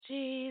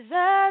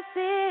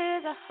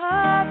the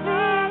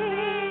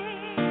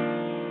heartbeat,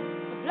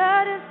 the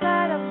blood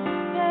inside of my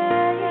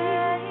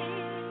veins,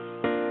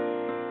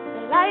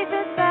 the life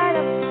inside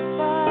of my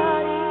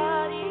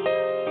body,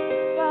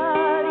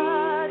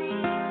 body,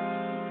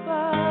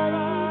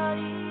 body.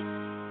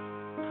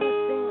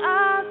 Crossing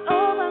arms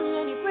over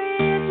many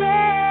bridges,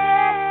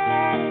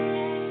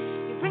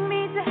 you bring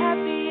me to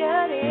happier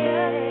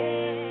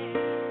days.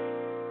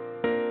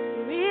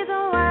 The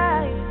reason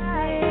why you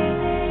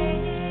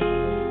sing,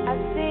 I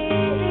sing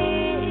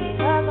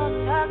because I'm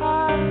stuck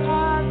on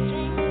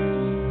heartstrings.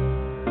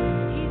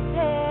 He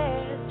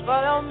says,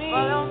 follow me,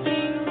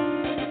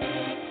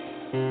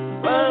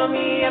 follow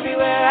me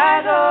everywhere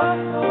I go.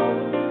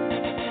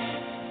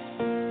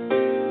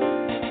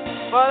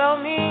 Follow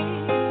me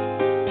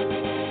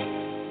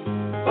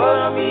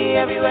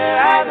everywhere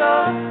I go.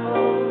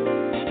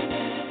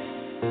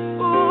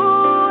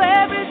 Ooh,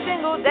 every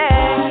single day.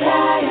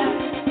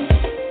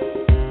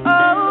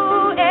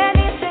 Oh,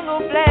 any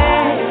single place.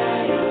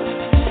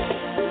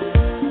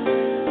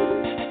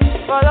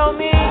 Follow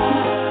me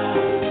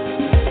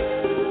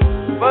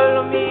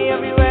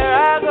everywhere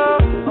I go.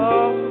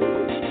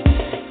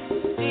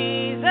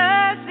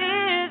 Jesus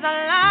is a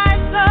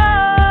life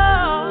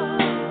song,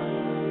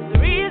 the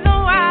reason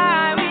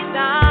why we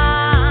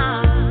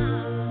dance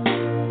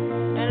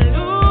and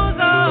lose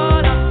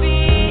all our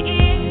fear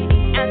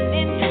and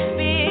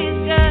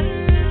inhibition.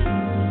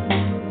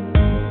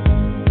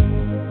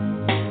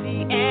 The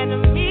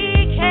enemy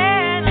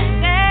cannot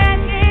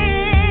stand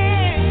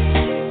here.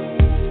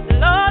 The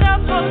Lord of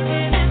hosts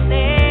is his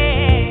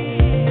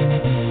name,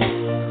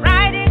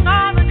 riding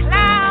on the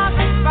clouds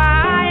of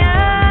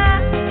fire,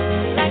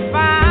 like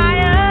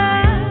fire,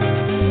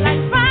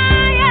 like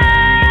fire.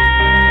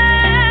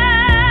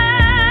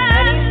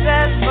 And he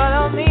says,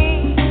 follow me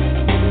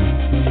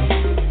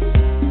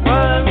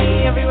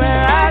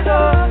everywhere I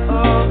go.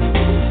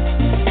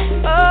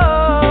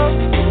 Oh,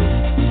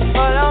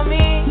 follow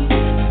me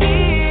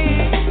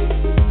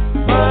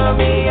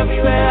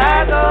everywhere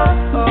I go.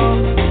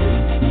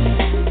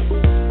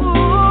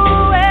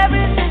 Ooh,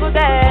 every single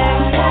day.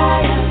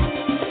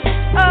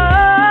 Oh,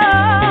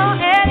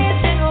 any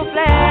single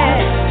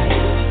place.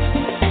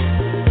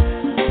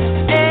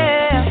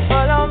 Yeah,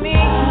 follow me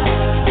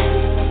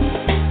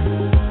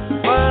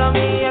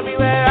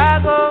everywhere I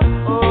go.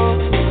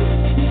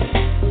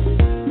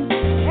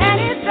 And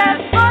it says,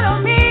 follow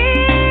me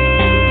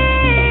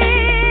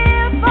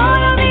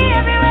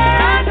everywhere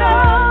I go.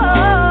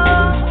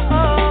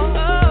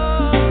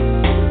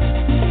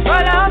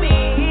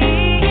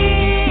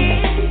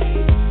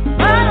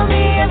 Follow me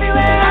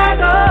everywhere I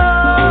go.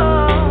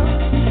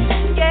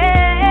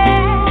 Yeah,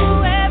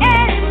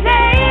 any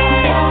place,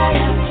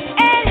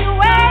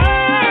 anywhere.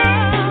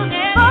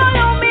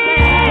 Follow me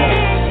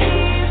everywhere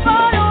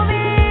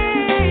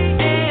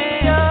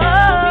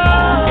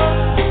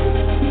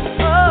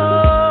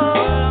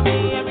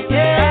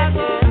I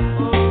go.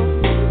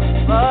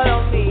 Follow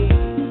me.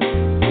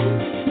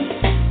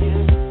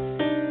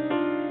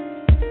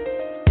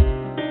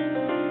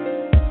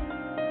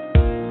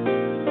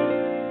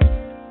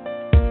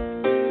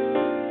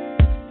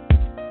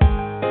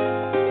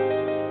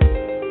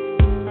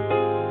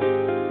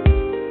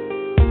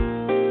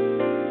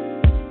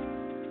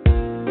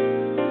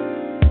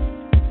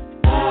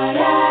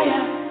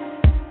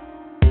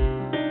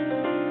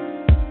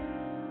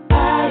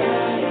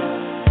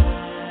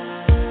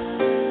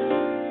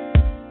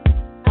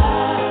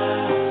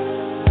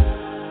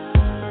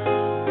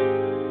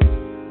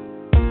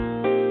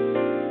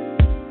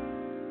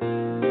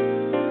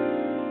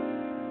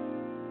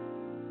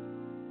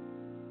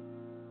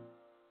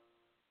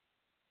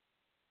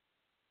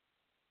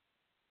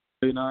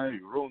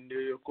 Yuronde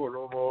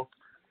Yokoromo,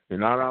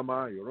 Inarama,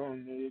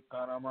 Yuronde,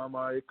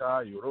 Karamama,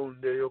 Eka,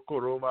 Yuronde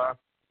Yokoroma.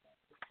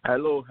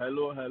 Hello,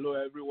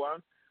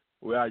 everyone.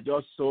 We are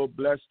just so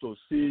blessed to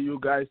see you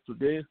guys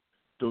today,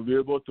 to be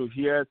able to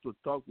hear, to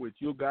talk with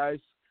you guys.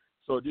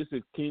 So this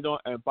is Kingdom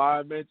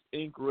Empowerment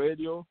Inc.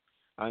 Radio,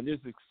 and this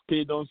is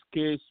Kingdom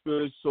Scale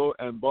Spirit, Soul,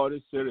 and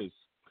Body series.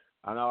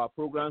 And our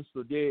programs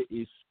today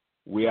is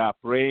We Are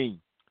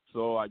Praying.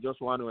 So I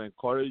just want to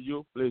encourage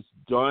you, please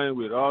join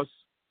with us.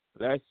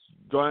 Let's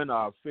join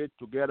our faith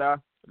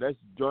together. Let's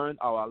join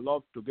our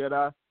love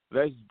together.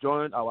 Let's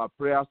join our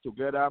prayers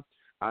together.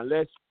 And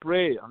let's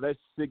pray and let's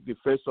seek the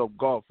face of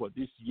God for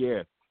this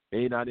year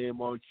in the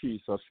name of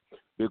Jesus.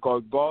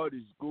 Because God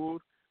is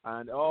good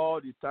and all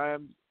the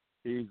time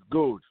He is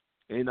good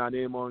in the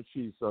name of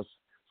Jesus.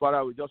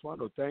 Father, we just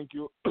want to thank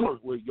you.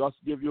 We just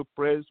give you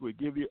praise. We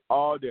give you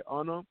all the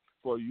honor,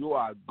 for you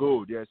are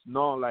good. There's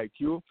none like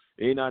you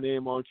in the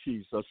name of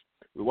Jesus.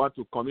 We want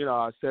to commit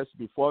ourselves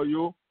before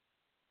you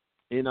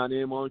in the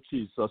name of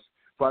Jesus.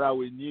 Father,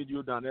 we need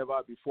you than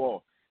ever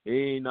before.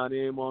 In the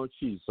name of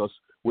Jesus,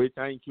 we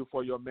thank you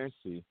for your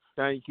mercy.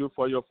 Thank you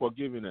for your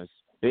forgiveness.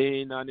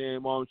 In the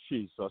name of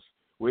Jesus,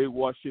 we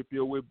worship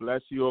you. We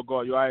bless you, O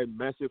God. You are a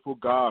merciful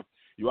God.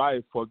 You are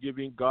a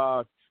forgiving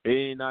God.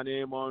 In the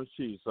name of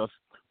Jesus,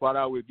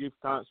 Father, we give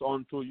thanks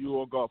unto you,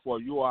 O God, for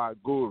you are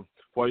good,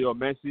 for your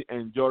mercy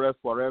endureth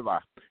forever.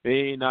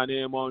 In the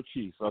name of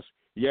Jesus.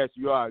 Yes,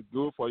 you are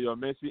good, for your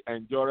mercy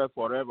endureth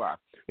forever.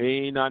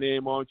 In the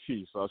name of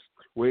Jesus,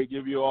 we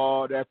give you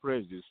all the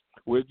praises.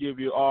 We give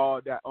you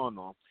all the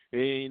honor.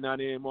 In the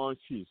name of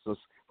Jesus,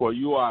 for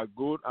you are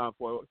good and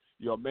for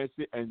your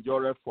mercy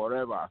endureth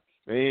forever.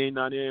 In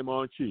the name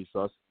of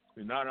Jesus.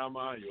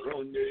 Narama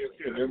Yoronde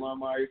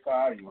Kiremama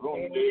Ika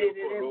Yoronde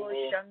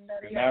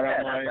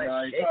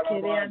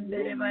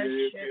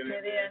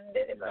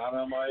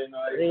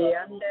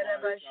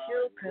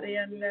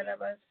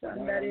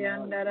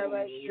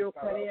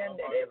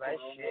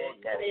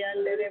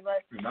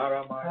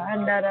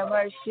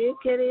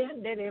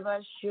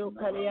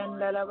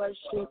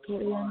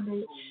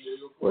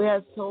We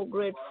are so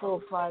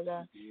grateful,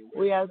 Father.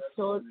 We are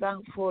so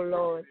thankful,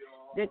 Lord.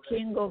 The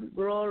King of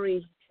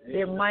glory,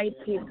 the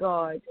mighty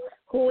God,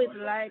 who is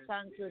like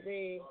unto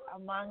thee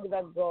among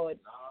the gods.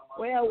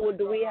 Where would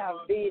we have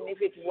been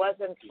if it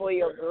wasn't for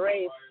your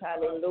grace?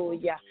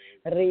 Hallelujah.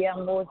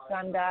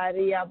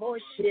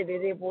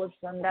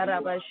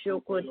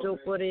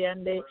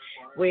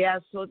 We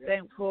are so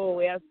thankful.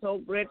 We are so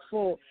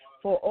grateful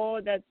for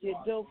all that you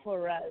do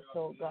for us,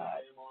 oh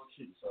God.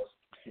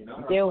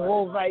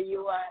 Jehovah,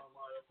 you are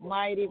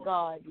mighty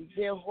God.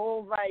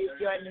 Jehovah is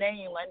your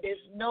name, and there's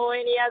no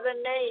any other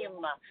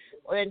name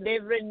when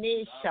every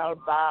knee shall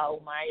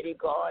bow, mighty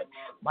God.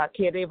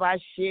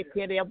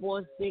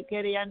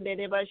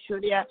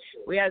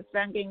 We are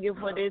thanking you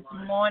for this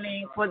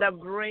morning, for the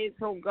grace,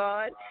 oh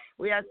God.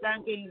 We are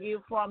thanking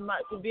you for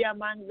to be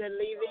among the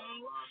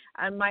living.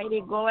 And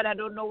mighty God, I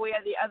don't know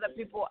where the other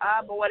people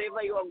are, but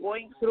whatever you are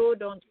going through,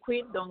 don't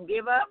quit, don't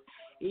give up.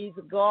 He's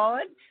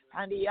God,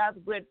 and He has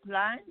great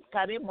plans.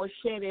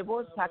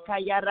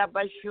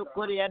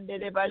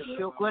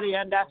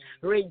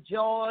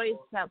 Rejoice,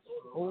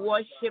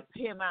 worship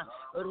Him,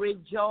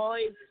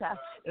 rejoice.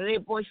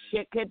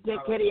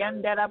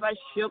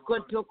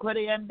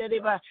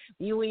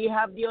 We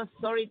have the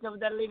authority of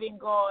the living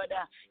God.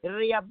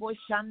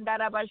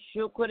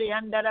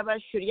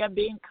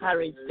 Be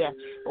encouraged.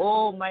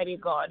 Oh, mighty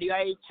God, you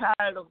are a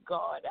child of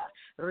God.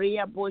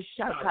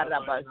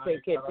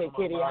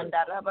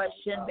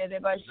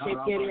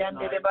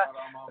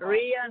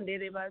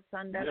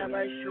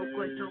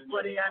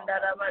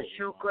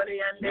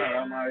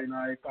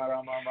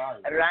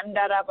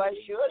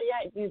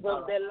 It is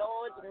of the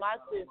Lord's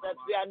mercies that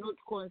we are not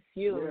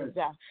confused,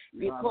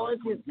 because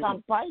His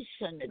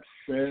compassion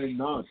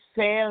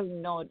fail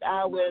not.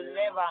 I will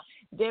never.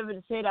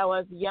 David said, I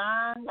was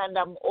young and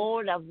I'm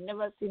old. I've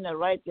never seen a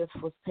righteous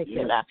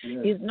forsaken.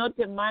 He's not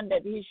a man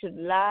that he should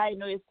lie,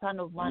 nor a son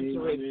of man to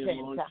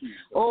repent.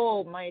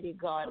 Oh, mighty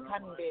God.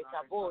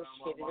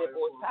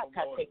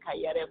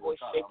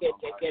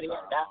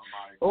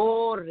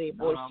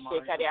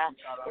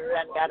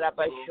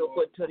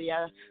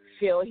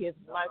 Feel His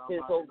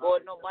mercies, oh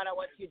God, no matter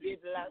what you did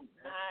last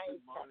night,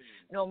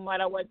 no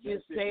matter what you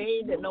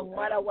said, no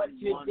matter what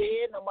you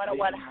did, no matter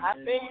what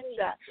happened,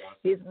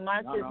 His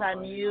mercies are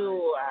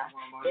new.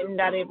 In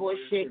the Rebo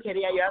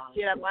Shekeria, you are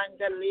still among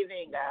the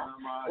living.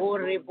 Oh,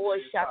 Rebo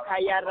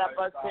Shakaya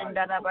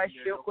Rabasenda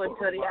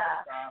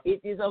Rabashokotoria.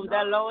 It is of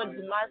the Lord's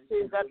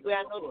mercies that we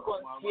are not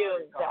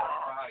confused,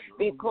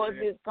 because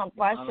His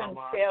compassion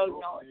fail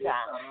not.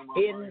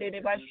 In the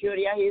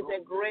Rebashuria, He is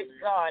a great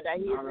God.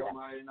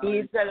 He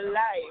is alive.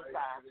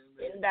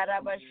 In the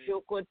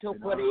Rabashoko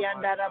Tokoria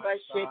and the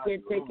Rabasheke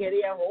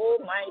Tekeria,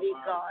 Almighty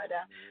God.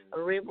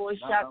 Rebo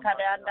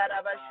Shakara and the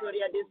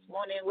Rabashuria, this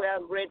morning we are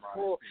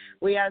grateful.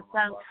 We are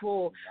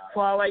thankful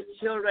for our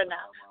children,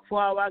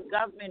 for our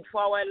government,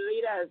 for our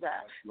leaders,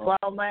 for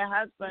my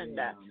husband,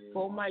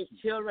 for my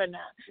children,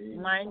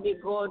 mighty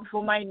God,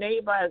 for my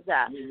neighbors,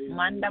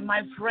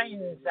 my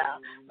friends,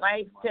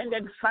 my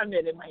extended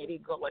family, mighty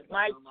God,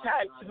 my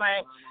church,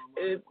 my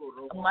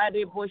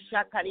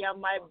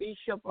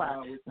bishop,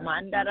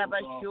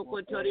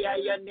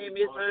 your name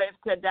is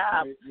lifted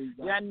up.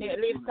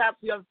 Lift up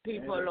your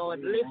people,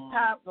 Lord. Lift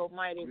up,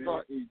 Almighty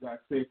God.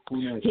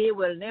 He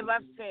will never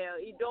fail.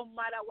 It don't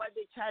matter what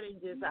the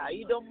challenges are.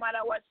 It don't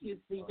matter what you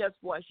see. Just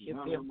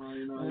worship Him.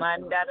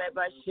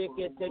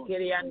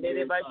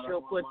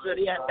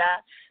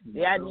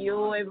 They are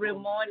new every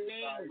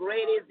morning.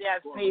 Great is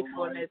their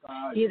faithfulness.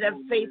 He's a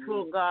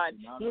faithful God.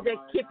 He's a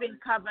keeping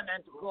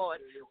covenant God.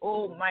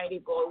 Almighty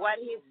God. What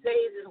He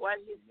says is what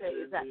He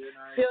says.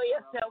 Fill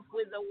yourself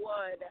with the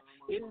word.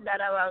 In that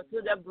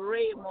to the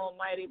brim,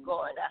 Almighty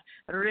God.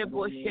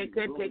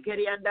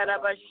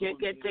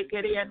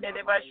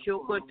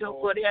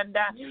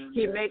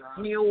 He makes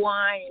new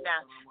wine.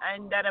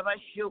 And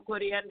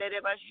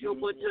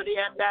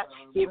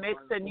He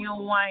makes a new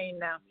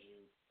wine.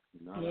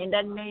 In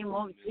the name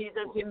of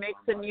Jesus, He makes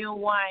a new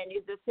wine.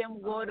 He's the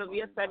same God of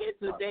yesterday,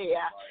 today,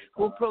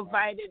 who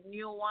provided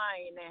new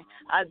wine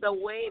at the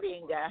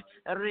wedding.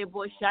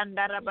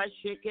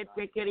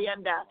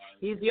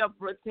 He's your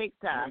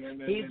protector.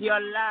 He's your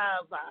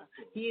lover.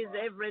 He is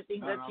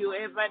everything that you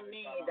ever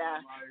need.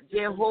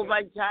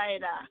 Jehovah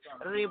Jireh.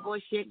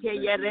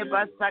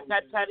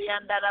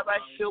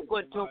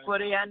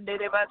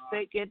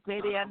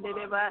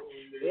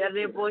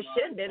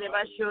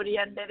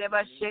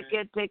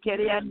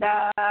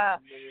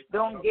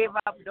 Don't give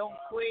up, don't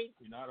quit.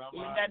 In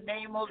the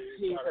name of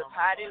Jesus.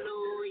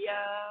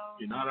 Hallelujah.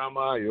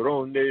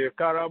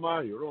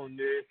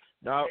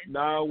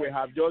 Now we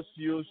have just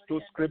used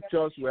two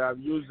scriptures. We have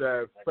used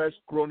First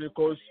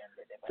Chronicles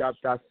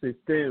chapter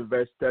 16,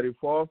 verse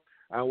 34,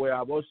 and we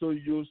have also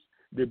used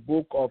the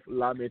book of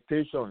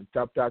Lamentation,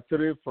 chapter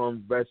 3,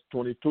 from verse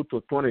 22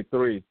 to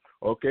 23.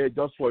 Okay,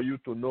 just for you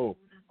to know.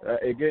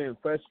 Again,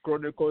 First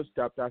Chronicles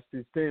chapter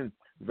 16,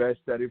 verse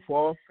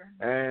 34,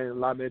 and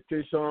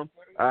Lamentation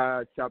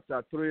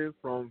chapter 3,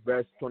 from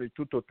verse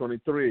 22 to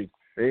 23.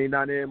 In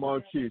the name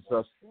of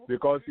Jesus,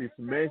 because His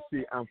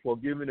mercy and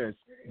forgiveness,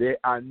 they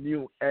are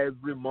new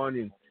every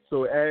morning.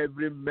 So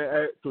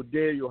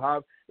today you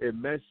have a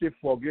mercy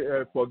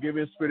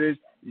forgiving spirit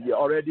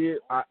already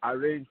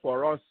arranged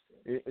for us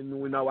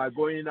in our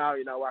going out,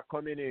 in our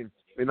coming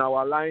in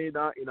our lying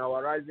down, in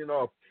our rising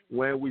up.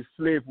 When we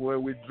sleep,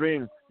 when we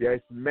drink, there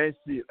is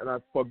mercy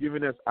and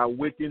forgiveness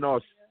awaiting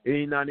us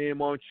in the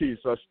name of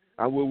Jesus.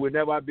 And we will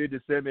never be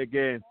the same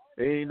again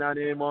in the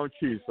name of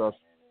Jesus.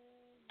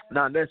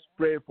 Now let's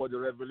pray for the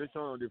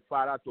revelation of the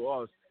Father to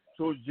us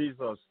through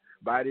Jesus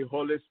by the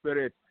Holy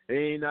Spirit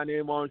in the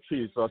name of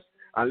Jesus.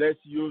 And let's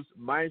use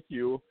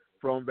Matthew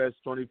from verse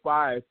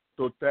 25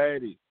 to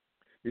 30.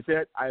 He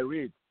said, I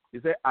read. He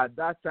said, at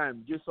that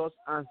time Jesus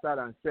answered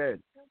and said,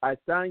 I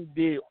thank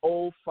thee,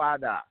 O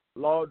Father,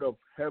 Lord of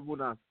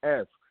heaven and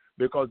earth,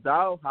 because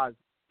thou hast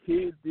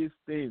hid these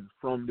things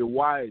from the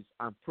wise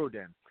and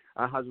prudent,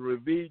 and hast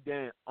revealed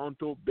them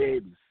unto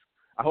babies.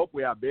 I hope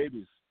we are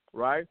babies,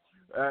 right?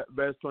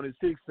 Verse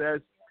 26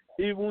 says,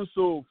 even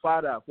so,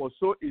 Father, for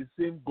so it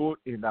seemed good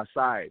in thy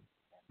sight.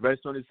 Verse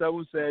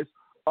 27 says,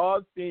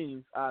 all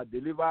things are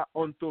delivered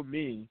unto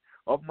me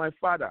of my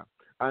Father,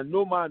 and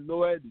no man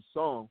knoweth the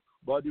Son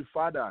but the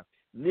Father,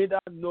 neither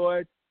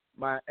knoweth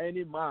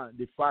any man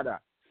the Father,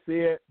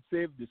 save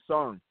the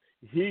Son,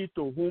 he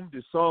to whom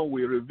the Son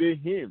will reveal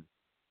him.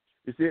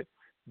 You see,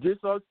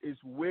 Jesus is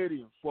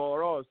waiting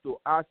for us to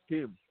ask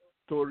Him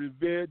to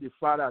reveal the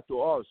Father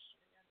to us.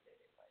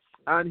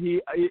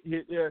 And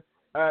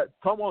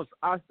Thomas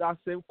asked that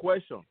same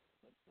question.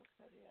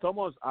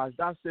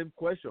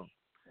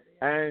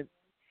 And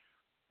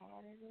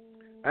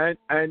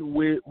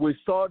we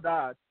saw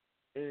that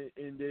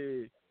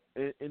in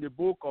the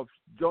book of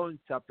John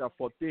chapter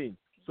 14.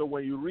 So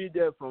when you read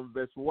there from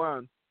verse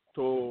 1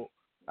 to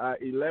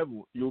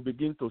 11, you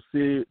begin to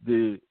see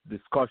the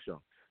discussion.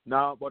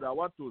 Now, but I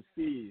want to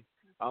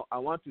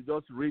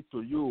just read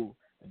to you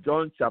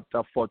John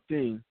chapter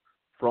 14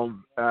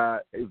 from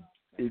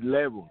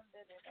 11.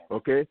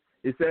 Okay?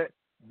 He said,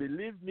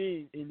 believe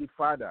me in the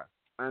Father,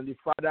 and the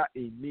Father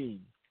in me,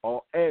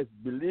 or else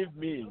believe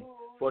me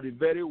for the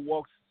very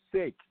work's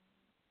sake.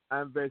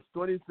 And verse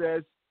 20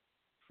 says,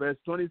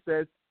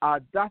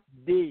 at that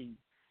day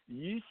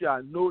ye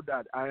shall know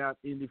that I am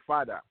in the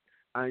Father,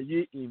 and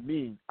ye in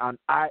me, and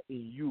I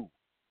in you.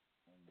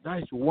 That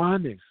is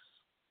oneness.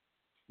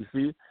 You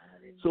see?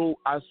 So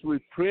as we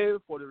pray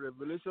for the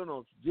revelation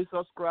of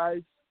Jesus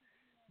Christ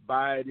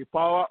by the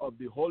power of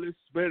the Holy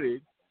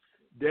Spirit,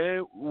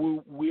 then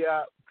we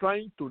are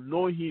trying to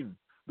know Him,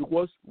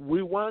 because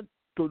we want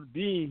to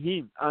be in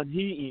Him and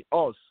He in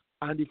us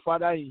and the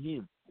Father in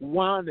Him.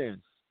 Oneness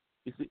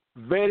is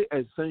very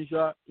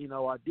essential in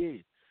our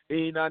day.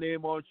 In the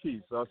name of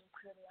Jesus.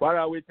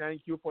 Father, we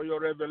thank you for your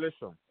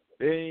revelation.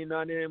 In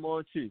the name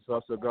of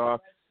Jesus, God.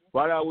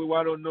 Father, we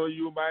want to know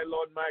you, my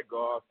Lord, my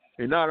God.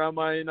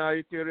 Inarama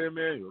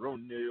inaikereme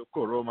yuronde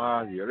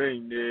koroma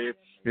yirende.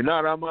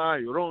 Inarama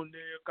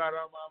yuronde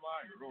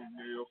karamama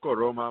yuronde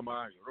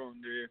koroma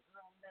yuronde.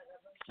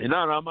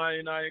 Inarama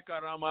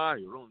inaikarama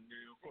yuronde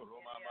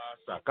koroma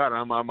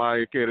sakarama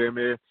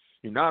ikereme.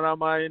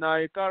 Inarama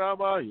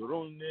inaikarama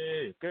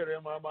yuronde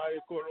keremama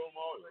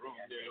ikoromo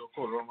yuronde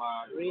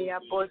koroma. Ria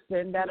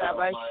posenda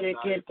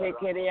rabasheke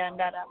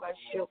tekerianda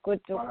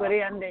rabashukutu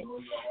kuriande.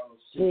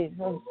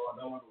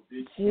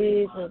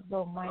 Jesus,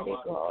 Almighty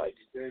God.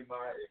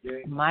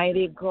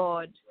 Mighty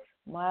God.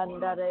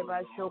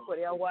 Mandareba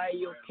Shokoria, why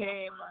you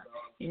came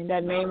in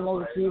the name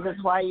of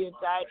Jesus, why you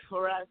died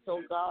for us,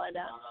 oh God.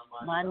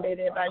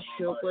 Mandareba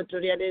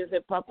Shokoria, there is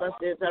a purpose,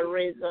 there's a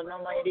reason,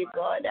 Almighty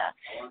God.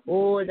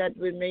 Oh, that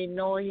we may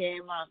know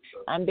Him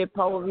and the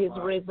power of His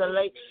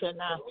resurrection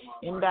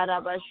in that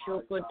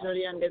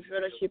Shokoria and the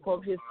fellowship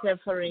of His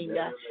suffering,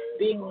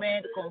 being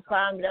made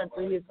confirmed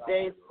unto His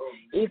death,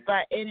 if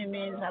by any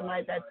means I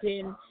might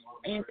attain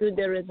into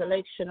the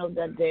resurrection of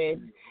the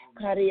dead.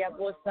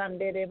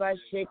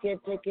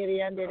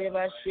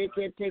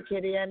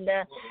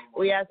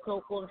 We are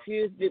so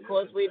confused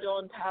because we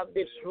don't have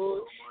the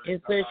truth,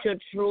 essential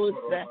truth.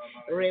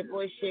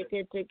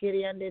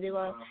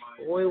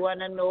 We want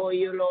to know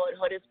you, Lord.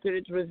 Holy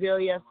Spirit, reveal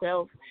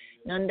yourself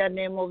in the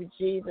name of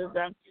Jesus,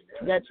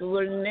 that we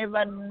will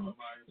never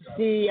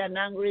see an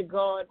angry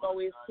God, but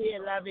we see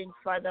a loving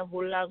Father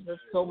who loves us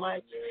so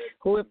much,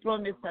 who will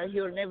promise that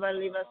he will never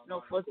leave us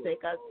nor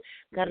forsake us.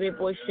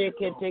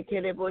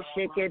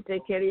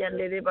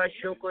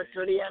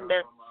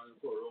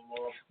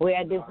 We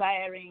are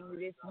desiring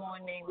this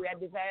morning,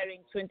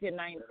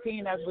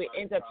 2019, as we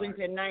enter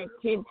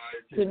 2019,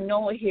 to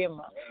know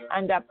him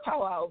and the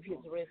power of his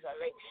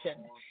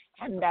resurrection.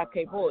 And the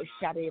same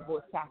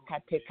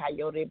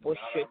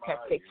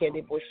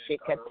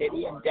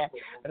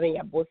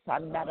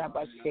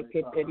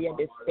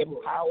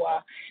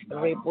power,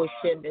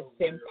 the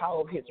same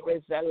power of his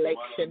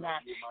resurrection.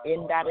 In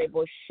that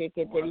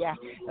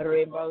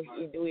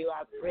we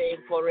are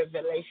praying for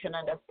revelation,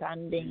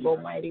 understanding,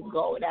 Almighty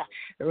God,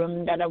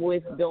 that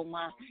wisdom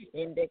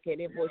in the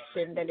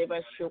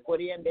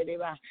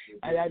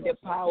the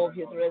power of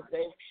his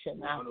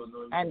resurrection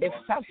and the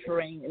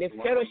suffering, the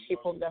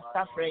fellowship of the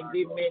suffering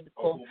be made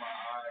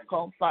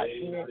comfort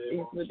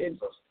into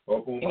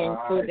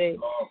the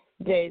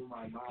days.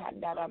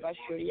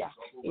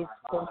 It's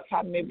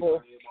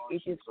confirmable.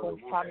 It is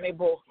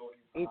confirmable.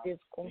 It is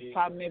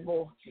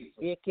confirmable.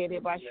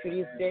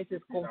 Yekerebashuri's death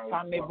is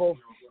confirmable.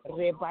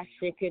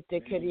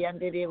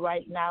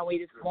 Right now,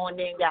 this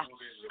morning,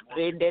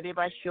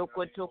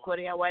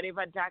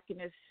 whatever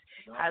darkness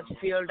has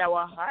filled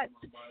our hearts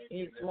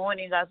this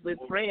morning as we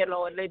pray,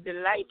 Lord, let the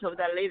light of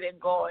the living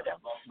God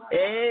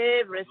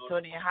every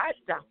stony heart,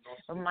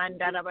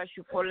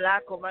 for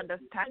lack of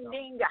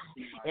understanding,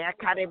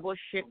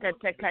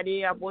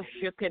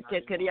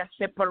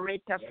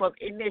 separate us from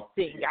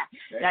anything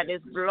that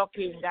is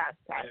blocking us,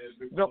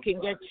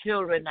 blocking your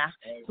children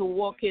to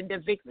walk in the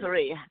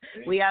victory.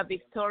 We are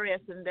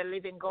victorious in the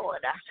living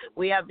God.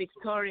 We are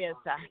victorious,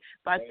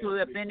 but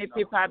too many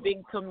people are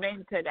being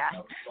tormented.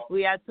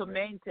 We are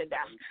tormented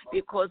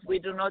because we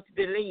do not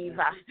believe.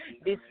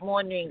 This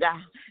morning,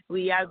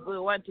 we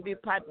want to be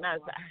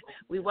partners.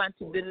 We want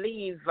to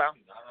believe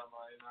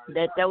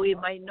that we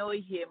might know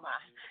him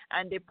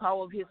and the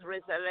power of his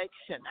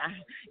resurrection.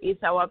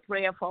 It's our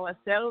prayer for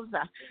ourselves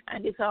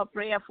and it's our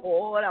prayer for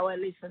all our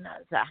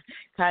listeners.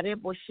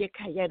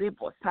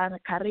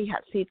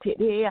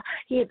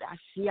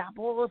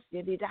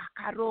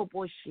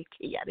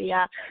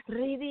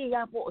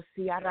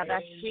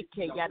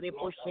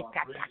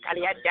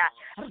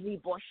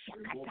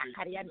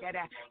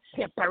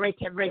 Separate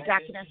every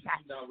darkness,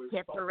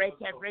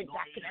 separate every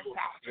darkness,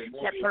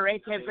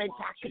 separate every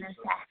darkness,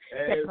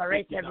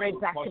 separate every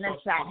darkness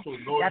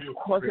that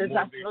causes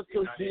us not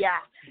to hear.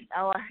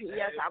 Our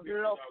ears are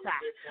blocked,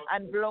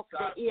 and block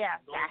the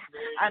ears,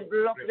 and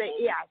block the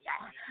ears,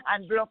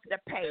 and block the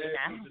pain,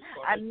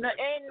 and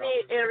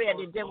any area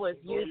the devil is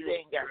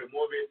using.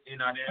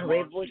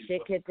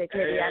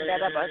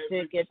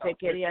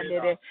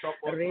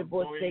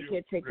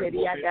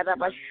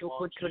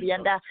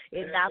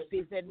 Enough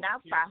is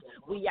enough.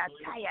 We are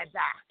tired.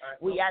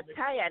 We are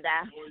tired.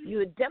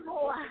 You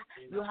devil,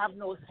 you have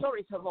no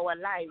authority over our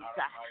lives.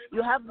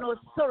 You have no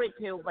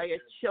authority over your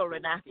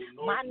children.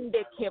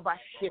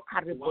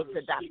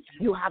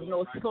 You have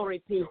no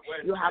authority.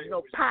 You have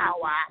no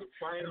power.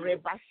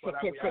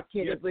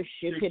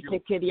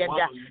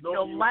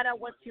 No matter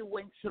what you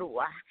went through,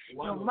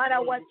 no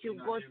matter what you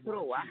go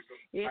through,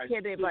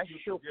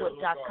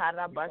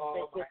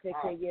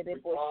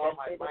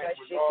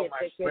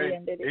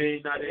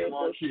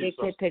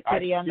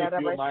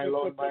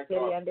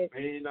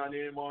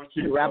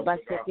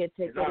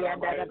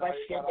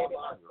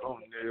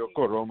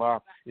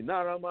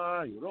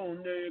 Inarama,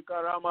 Ronde,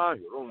 Karama,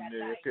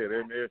 Ronde,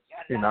 Kereme,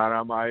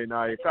 Inarama,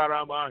 Inai,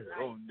 Karama,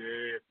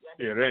 Ronde,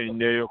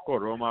 Irene,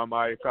 Koroma,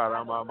 my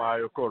Karama,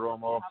 my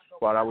Koromo.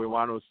 Father, we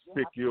want to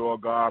speak you, O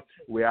God.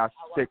 We are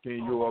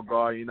seeking you, O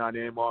God, in the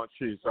name of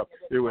Jesus.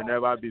 It will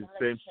never be the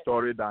same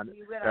story than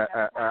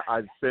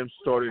same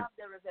story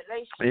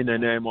in the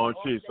name of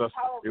Jesus.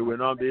 It will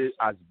not be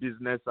as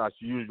business as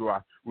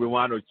usual. We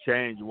want to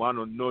change. We want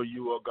to know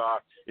you, O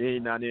God,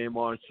 in the name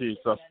of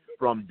Jesus.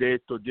 From day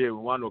to day, we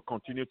want to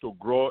continue to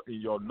grow in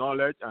your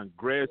knowledge and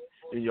grace,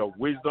 in your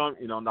wisdom,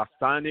 in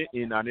understanding,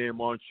 in the name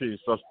of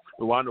Jesus.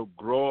 We want to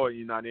grow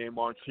in the name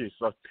of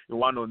Jesus. We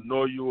want to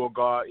know you, O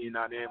God, in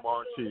the name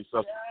of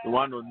Jesus. We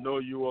want to know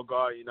you, O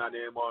God, in the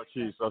name of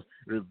Jesus.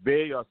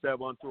 Reveal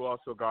yourself unto us,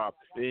 O God,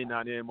 in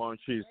the name of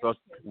Jesus.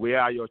 We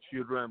are your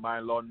children, my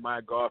Lord,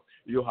 my God.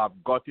 You have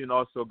gotten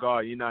us, O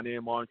God, in the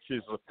name of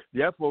Jesus.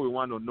 Therefore, we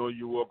want to know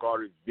you, O God.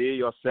 Reveal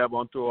yourself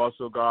unto us,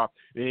 O God,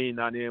 in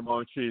the name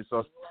of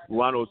Jesus. We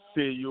want to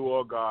see you,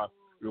 O God.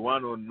 We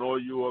want to know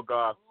you, O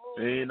God,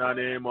 in the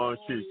name of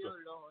Jesus.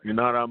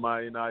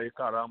 Inarama ina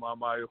ikarama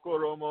ma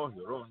yokoromo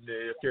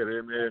yoronde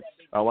kereme.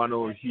 I want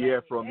to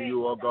hear from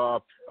you, oh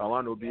God. I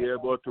want to be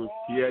able to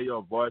hear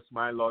your voice,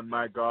 my Lord,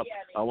 my God.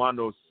 I want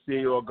to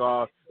see, oh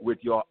God, with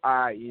your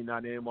eye in the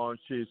name of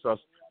Jesus.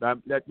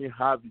 Let me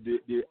have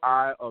the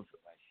eye of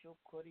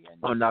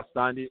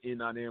understanding in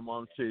the name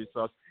of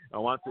Jesus. I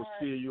want to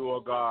see you,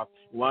 oh God.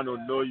 We want to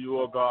know you,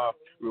 oh God.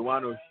 We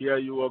want to hear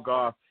you, oh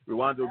God. We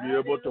want to be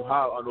able to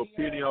have an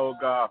opinion, oh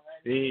God,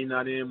 in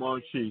the name of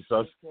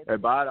Jesus,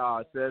 about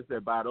ourselves,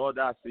 about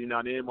others, in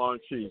the name of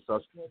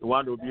Jesus. We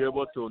want to be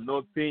able to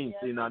know things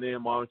in the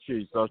name of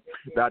Jesus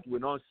that we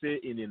don't say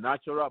in the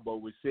natural, but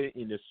we say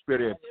in the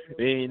spirit,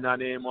 in the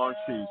name of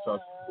Jesus.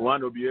 We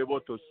want to be able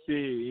to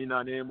see in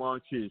the name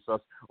of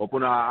Jesus.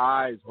 Open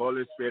our eyes,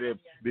 Holy Spirit.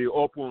 Be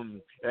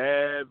open.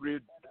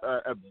 Every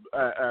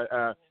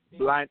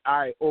blind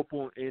eye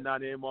open in the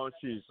name of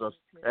Jesus.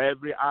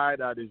 Every eye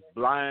that is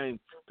blind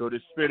to the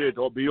Spirit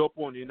will be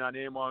open in the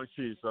name of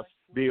Jesus.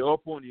 Be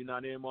open in the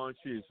name of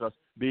Jesus.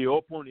 Be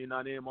open in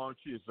the name of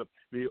Jesus.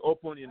 Be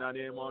open in the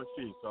name of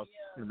Jesus.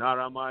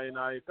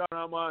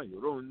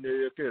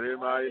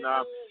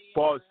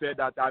 Paul said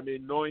that I may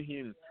know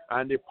him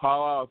and the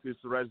power of his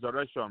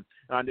resurrection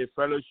and the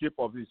fellowship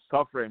of his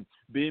suffering,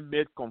 being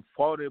made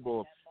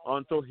comfortable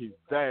unto his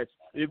death,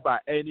 if by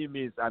any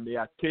means I may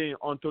attain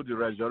unto the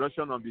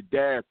resurrection of the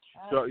dead.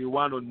 So we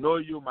want to know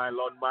you, my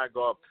Lord, my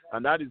God.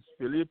 And that is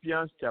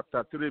Philippians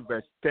chapter 3,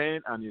 verse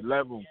 10 and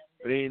 11.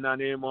 In the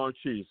name of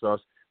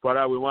Jesus.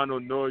 Father, we want to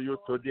know you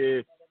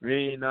today.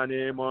 In the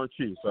name of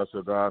Jesus,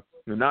 oh God.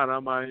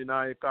 Nere mama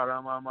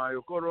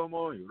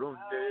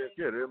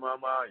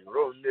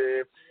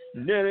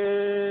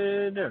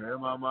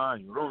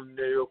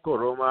yuronde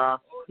yokoroma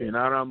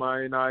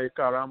inarama ina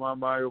ikarama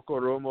ma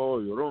yokoromo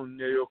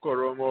yuronde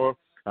yokoromo.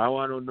 I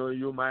want to know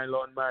you, my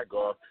Lord, my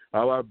God.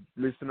 Our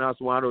listeners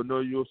want to know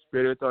you,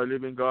 Spirit of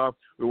living God.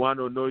 We want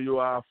to know you,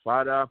 our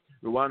Father.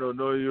 We want to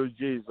know you,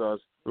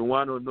 Jesus. We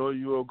want to know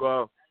you, oh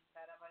God,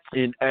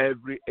 in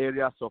every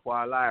areas of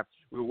our life.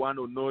 We want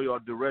to know your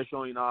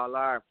direction in our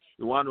life.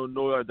 We want to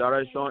know your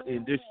direction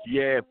in this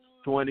year,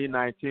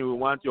 2019. We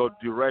want your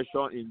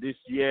direction in this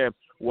year,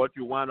 what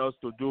you want us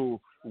to do,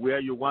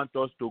 where you want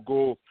us to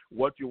go,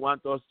 what you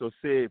want us to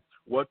say,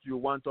 what you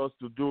want us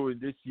to do in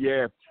this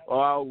year,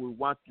 how you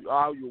want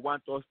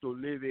us to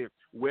live it,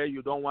 where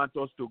you don't want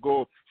us to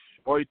go.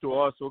 Show it to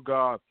us, oh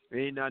God,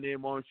 in the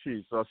name of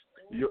Jesus.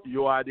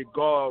 You are the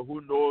God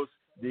who knows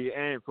the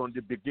end from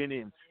the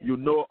beginning. You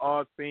know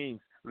all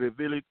things.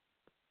 Reveal it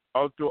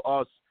unto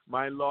us,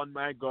 my Lord,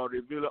 my God.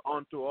 Reveal it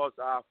unto us,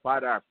 our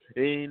Father,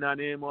 in the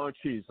name of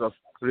Jesus.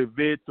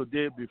 Reveal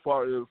today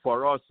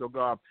for us, oh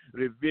God.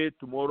 Reveal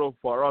tomorrow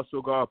for us,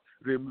 oh God.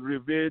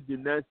 Reveal the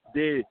next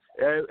day,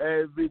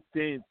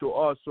 everything to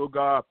us, oh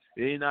God,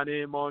 in the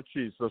name of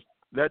Jesus.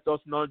 Let us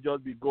not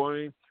just be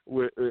going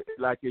with,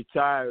 like a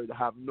child,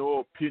 have no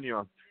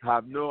opinion,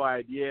 have no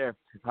idea,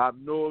 have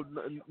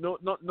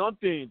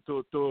nothing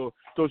to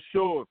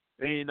show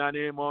in the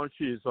name of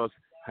Jesus.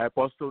 Help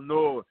us to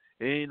know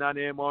in the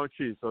name of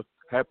Jesus.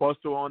 Help us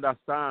to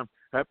understand.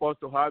 Help us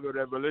to have a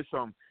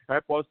revelation.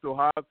 Help us to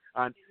have,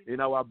 and in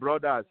our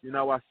brothers, in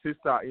our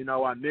sisters, in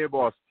our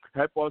neighbors.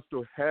 Help us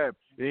to help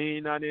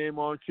in the name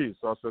of Jesus,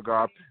 oh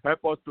God.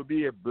 Help us to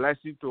be a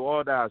blessing to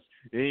others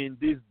in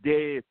this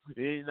day,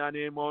 in the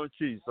name of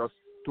Jesus.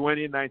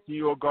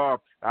 2019, oh God,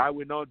 I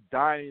will not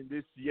die in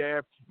this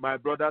year. My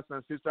brothers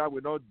and sisters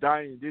will not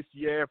die in this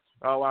year.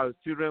 Our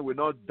children will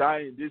not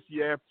die in this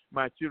year.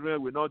 My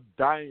children will not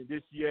die in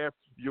this year.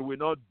 You will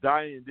not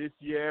die in this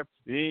year.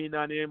 In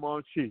the name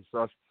of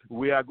Jesus,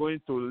 we are going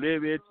to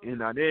live it in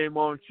the name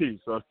of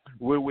Jesus.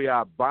 We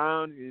are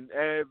bound in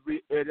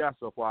every areas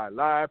of our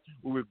life.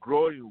 We will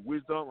grow in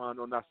wisdom and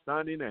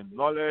understanding and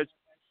knowledge.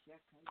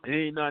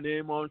 In the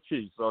name of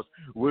Jesus,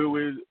 we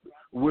will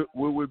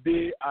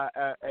be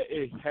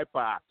a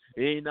helper.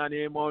 In the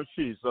name of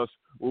Jesus,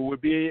 we will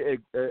be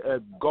a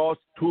God's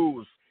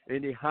tools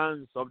in the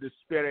hands of the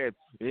Spirit.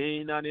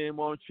 In the name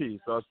of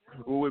Jesus,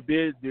 we will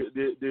be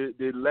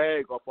the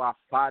leg of our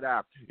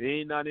Father.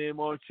 In the name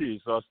of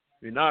Jesus.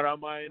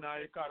 Almighty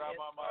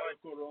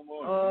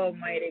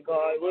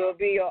God, we will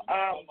be your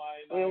arm.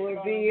 We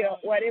will be your,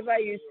 whatever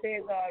you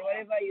say, God,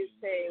 whatever you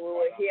say, we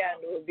will hear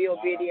and we will be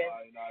obedient.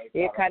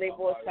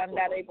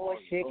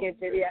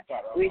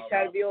 We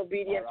shall be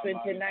obedient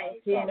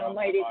 2019,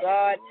 Almighty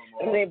God.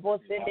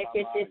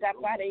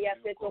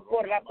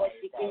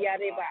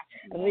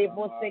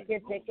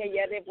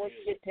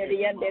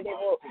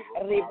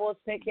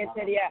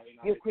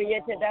 You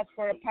created us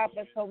for a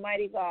purpose,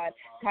 Almighty God.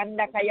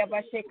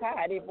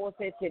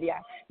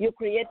 You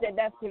created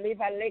us to leave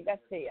a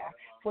legacy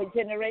for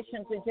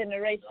generation to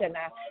generation.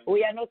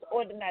 We are not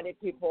ordinary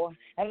people.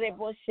 Be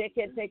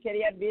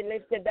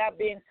lifted up,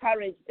 be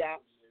encouraged.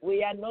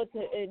 We are not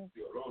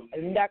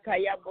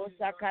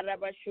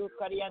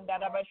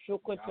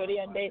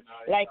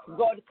like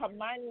God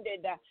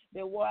commanded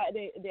the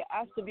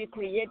earth to be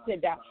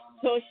created.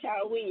 So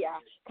shall we.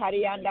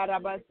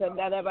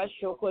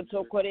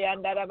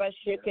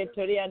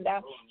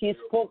 He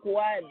spoke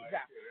words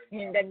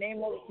in the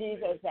name of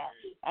Jesus.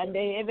 And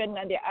the heaven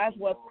and the earth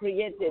was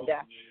created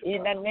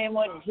in the name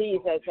of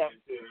Jesus.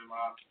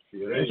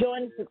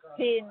 John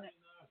 16,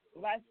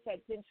 verse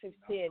 13,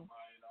 15.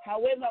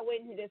 However,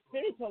 when the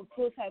Spirit of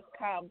truth has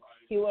come,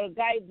 he will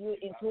guide you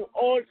into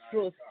all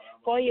truth.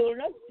 For he will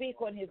not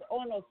speak on his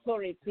own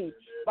authority,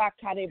 but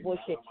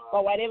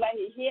whatever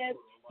he hears,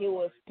 he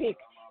will speak.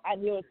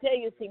 And he will tell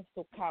you things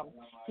to come.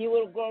 He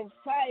will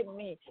glorify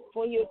me,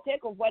 for he will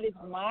take of what is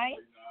mine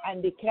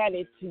and declare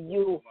it to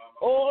you.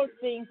 All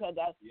things that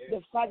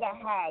the Father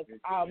has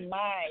are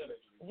mine.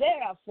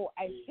 Therefore,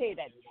 I say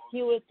that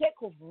he will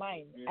take of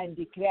mine and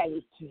declare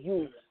it to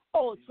you.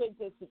 Oh,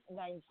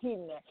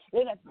 2019,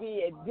 let us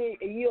be a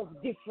year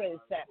of difference.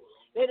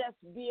 Let us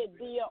be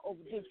a year of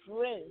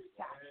difference.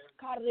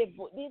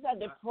 These are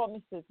the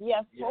promises he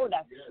has told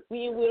us.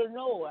 We will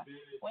know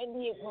when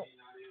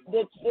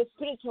the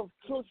Spirit of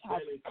truth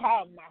has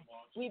come.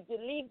 We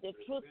believe the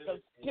truth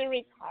of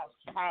Spirit has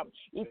come.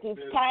 It is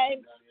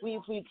time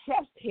if we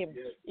trust him.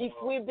 If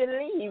we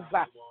believe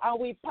and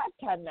we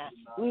pattern,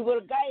 we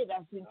will guide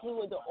us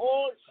into the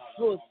all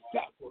truth.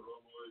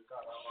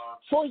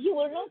 For he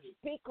will not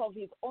speak of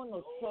his own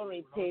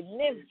authority,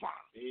 never.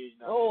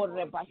 Oh,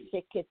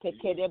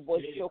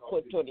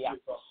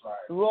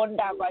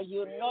 Ronda, but he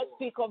will not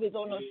speak of his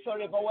own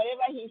authority, but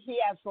whatever he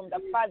hears from the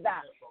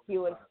Father, he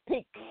will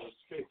speak.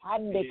 He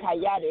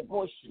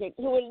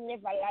will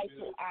never lie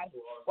to us.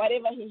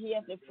 Whatever he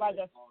hears the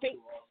Father speak.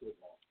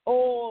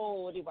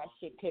 Oh,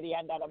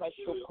 Ribashikirianda,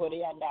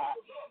 Rabashukurianda.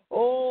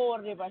 Oh,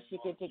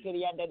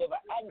 Ribashikirianda,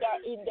 and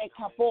in the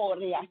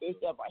Kaporia is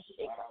the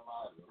Bashika.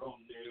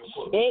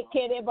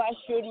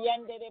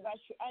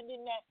 And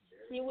in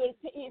he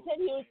said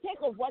he will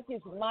take of what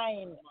is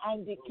mine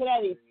and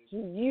declare it to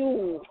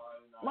you.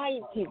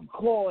 Mighty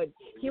God.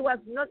 He was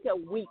not a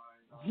weak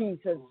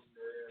Jesus.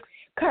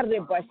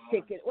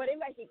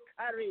 Whatever he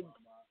carried.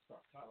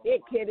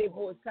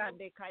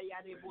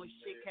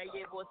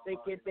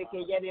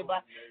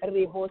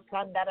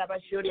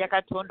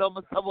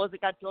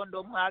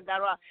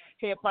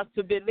 Help us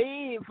to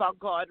believe, oh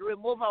God.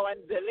 Remove our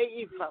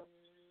unbelief.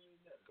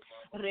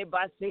 We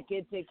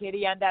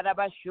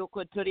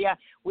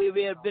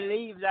will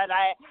believe that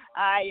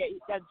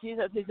that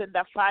Jesus is in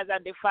the Father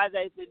and the Father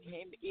is in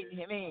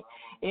him.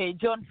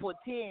 John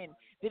 14.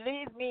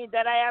 Believe me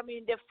that I am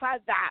in the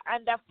Father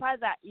and the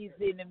Father is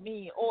in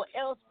me, or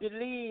else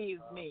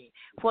believe me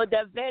for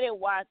the very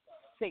word's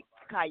sake.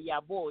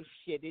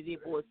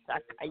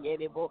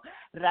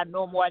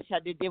 No more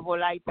shall the devil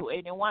lie to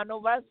any one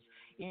of us.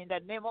 In the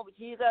name of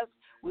Jesus,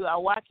 we are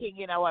working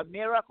in our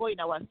miracle, in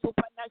our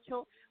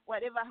supernatural.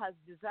 Whatever has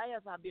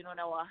desires have been on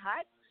our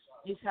heart,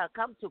 it shall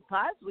come to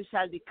pass. We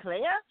shall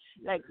declare,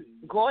 like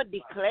God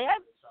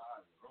declared,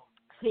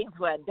 things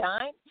were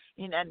done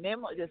in the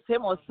name of the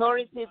same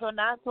authorities on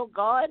us, oh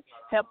God.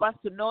 Help us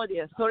to know the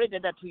authority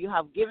that you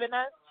have given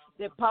us,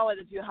 the power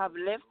that you have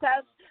left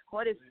us.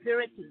 Holy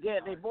Spirit,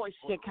 together,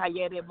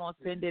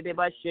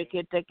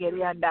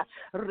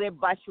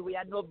 we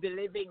are not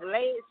believing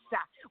less.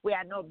 We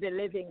are not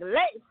believing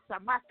less.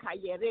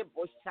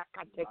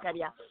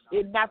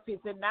 Enough is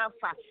enough.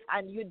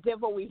 And you,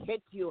 devil, we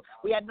hate you.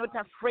 We are not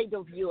afraid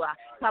of you.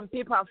 Some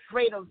people are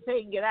afraid of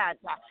saying that,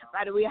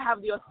 but we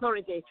have the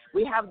authority.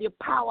 We have the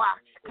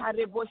power.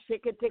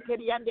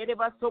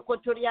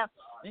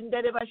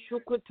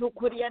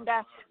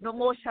 No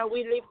more shall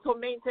we live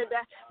tormented.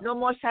 No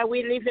more shall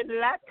we live in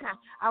lack.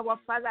 Our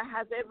Father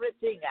has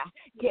everything.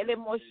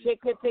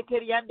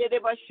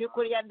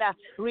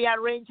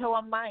 Rearrange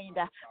our mind.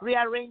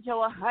 Rearrange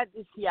our heart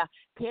this year.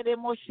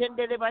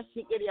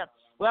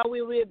 Well,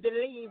 we will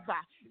believe.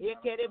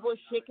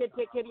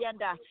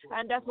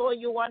 And that's all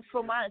you want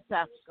from us.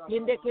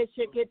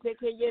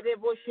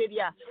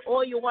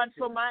 All you want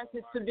from us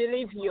is to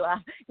believe you.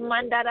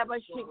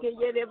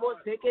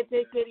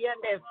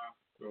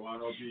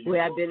 We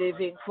are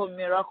believing for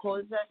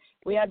miracles.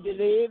 We are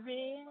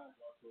believing.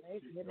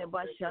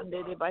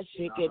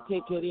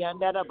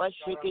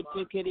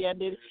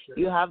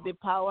 You have the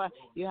power,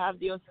 you have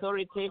the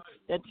authority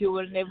that you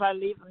will never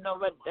leave. No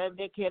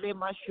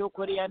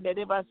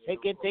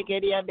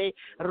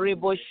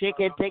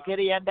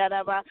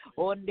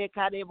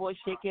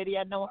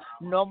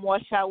more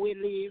shall we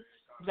leave.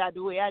 That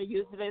we are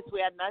useless,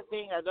 we are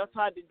nothing. That's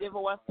how the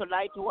devil wants to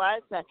lie to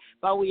us.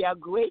 But we are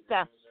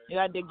greater.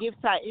 And the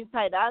gifts are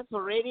inside us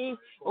already.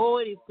 All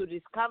is to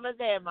discover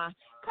them.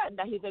 And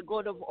he's a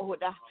God of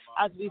order.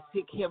 As we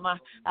seek him,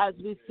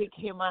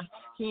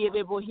 he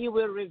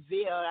will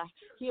reveal.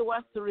 He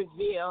wants to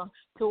reveal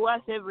to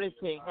us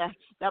everything.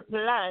 The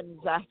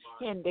plans.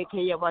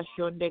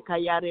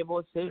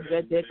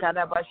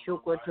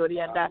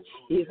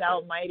 He's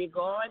Almighty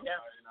God.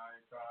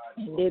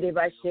 Is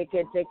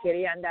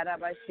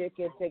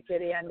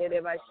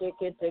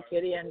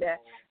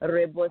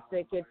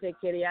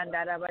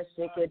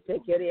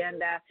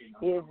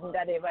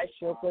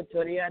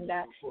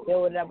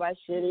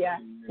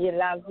he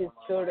loves his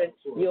children.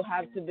 You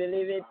have to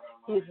believe it.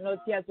 He's not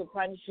here to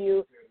punish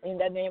you in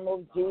the name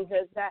of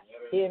Jesus.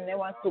 He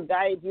wants to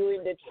guide you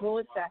in the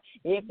truth.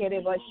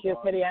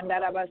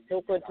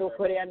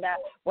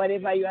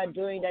 Whatever you are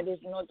doing that is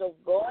not of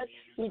God,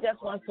 He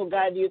just wants to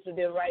guide you to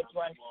the right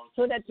one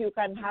so that you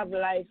can have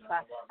life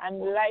and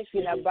life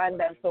in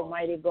abundance,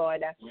 Almighty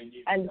God.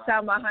 And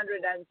Psalm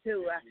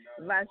 102,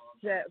 verse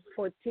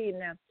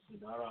 14.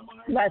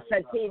 Verse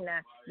 13,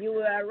 you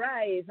will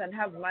arise and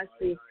have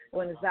mercy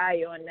on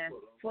Zion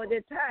for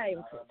the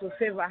time to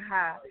favor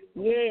her.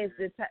 Yes,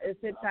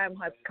 the time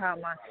has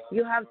come.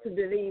 You have to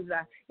believe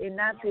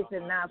enough is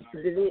enough to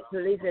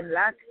live in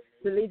lack,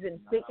 to live in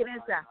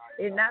sickness.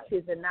 Enough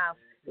is enough.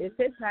 The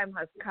set time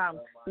has come.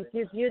 It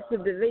is you to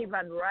believe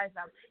and rise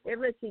up.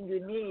 Everything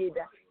you need,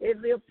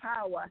 every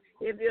power,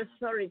 every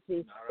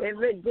authority,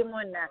 every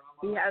demon,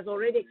 He has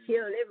already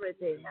killed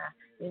everything.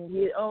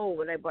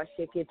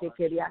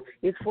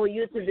 It's for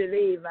you to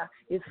believe.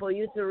 It's for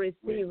you to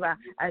receive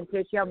and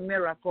take your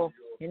miracle.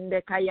 In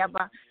the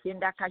Kayaba, in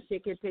the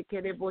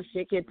Kasheketekerebo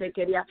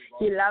Sheketekeria,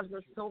 He loves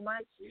us so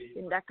much.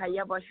 In the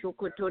Kayaba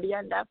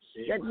Shokotorianda,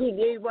 that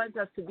He wants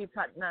us to be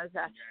partners.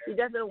 He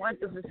doesn't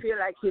want us to feel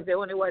like He's the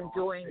only one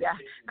doing that.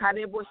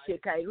 Karebo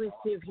Sheka,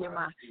 receive Him.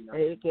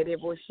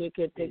 Kerebo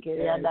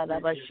Sheketekerianda,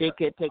 Raba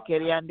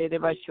Sheketekerianda,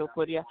 Reba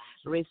Shokoria,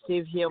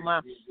 receive Him.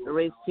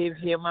 Receive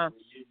Him.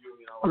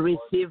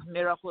 Receive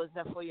miracles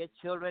for your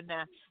children,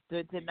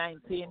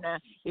 2019,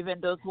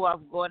 even those who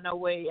have gone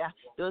away,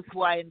 those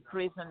who are in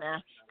prison.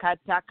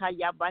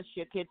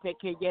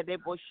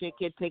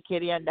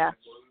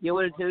 You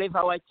will deliver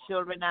our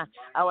children.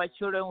 Our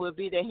children will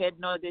be the head,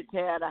 not the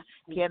tail.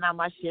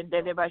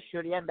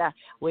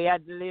 We are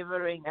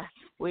delivering.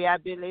 We are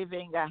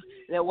believing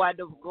the word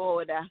of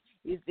God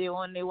is the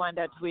only one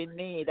that we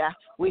need.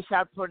 We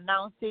shall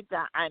pronounce it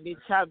and it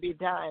shall be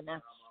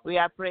done. We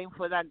are praying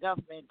for the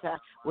government.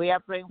 We are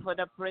praying for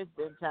the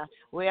president.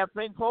 We are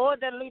praying for all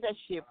the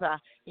leadership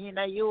in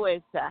the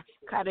U.S.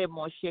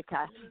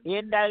 Karemoshika.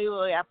 In the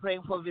we are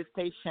praying for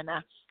visitation.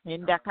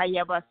 In the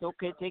Kayaba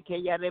Sokete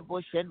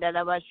Kayarebo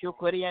Shendalaba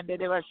Shukuri and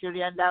the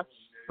Shurianda.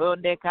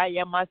 The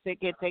Kayama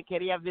Sekete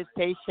Keria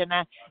visitation.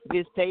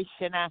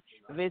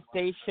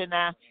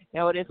 The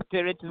Holy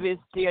Spirit visit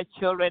your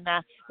children.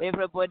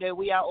 Everybody,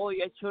 we are all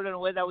your children,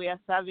 whether we are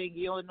serving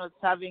you or not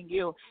serving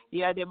you.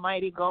 You are the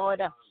mighty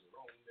God.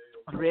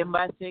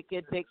 Remba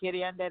sekete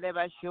kirianda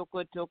reba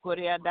shoko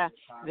tokorianda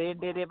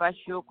rende reba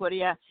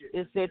shokoria.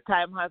 The set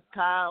time has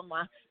come.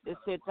 The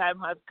set time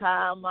has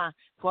come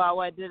for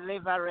our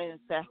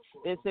deliverance.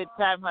 The set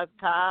time has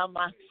come.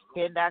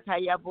 Kenda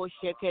kaya bo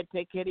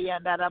shekete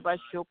kirianda reba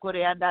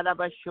shokorianda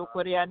reba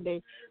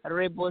shokoriande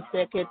rebo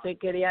sekete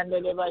kirianda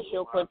reba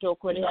shoko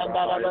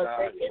tokorianda reba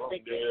sekete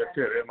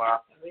kirema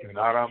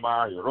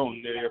inarama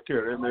yoronde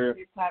kireme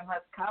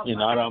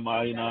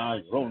inarama ina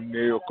yoronde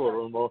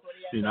yokoromo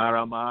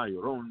inarama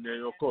yoronde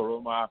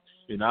yokoroma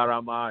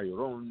inarama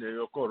yoronde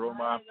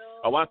yokoroma.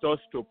 I want us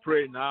to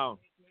pray now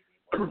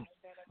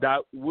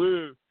that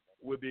we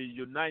will be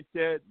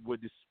united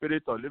with the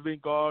Spirit of living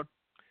God,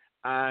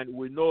 and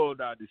we know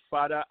that the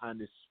Father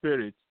and the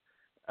Spirit,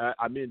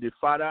 the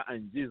Father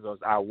and Jesus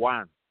are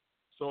one.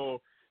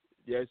 So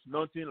there's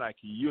nothing like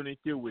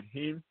unity with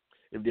Him.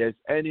 If there's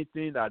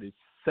anything that is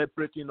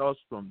separating us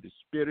from the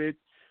Spirit,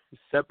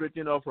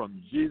 separating us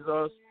from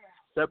Jesus,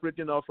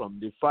 separating us from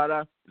the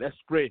Father, let's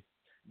pray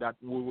that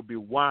we will be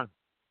one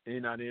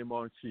in the name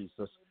of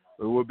Jesus.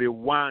 We will be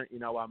one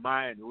in our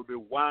mind. We will be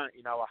one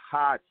in our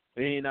heart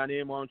in the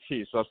name of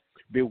Jesus.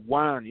 Be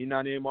one in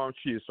the name of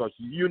Jesus.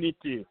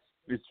 Unity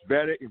is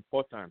very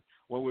important.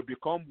 When we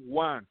become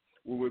one,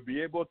 we will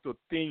be able to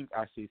think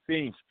as He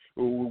thinks.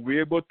 We will be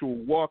able to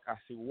walk as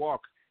He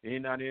walks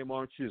in the name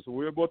of Jesus. We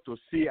will be able to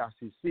see as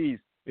He sees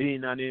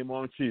in the name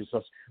of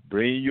Jesus.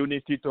 Bring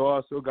unity to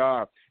us, O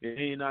God,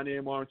 in the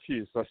name of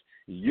Jesus.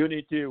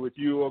 Unity with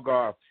you, O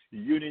God.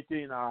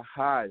 Unity in our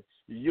heart.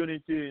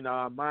 Unity in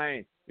our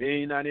mind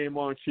in the name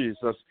of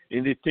Jesus.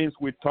 In the things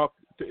we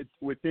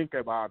think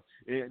about,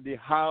 in the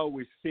how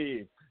we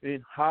see,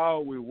 in how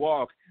we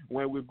walk.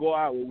 When we go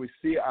out, we will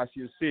see as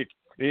you see.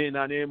 In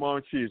the name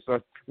of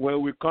Jesus.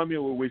 When we come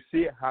in, we will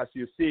see as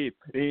you see.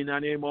 In the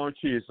name of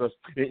Jesus.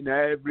 In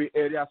every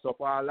areas of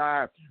our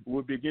life,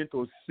 we begin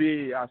to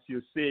see as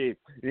you see.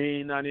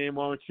 In the name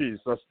of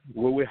Jesus.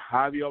 We will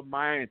have your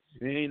mind.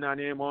 In the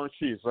name of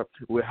Jesus.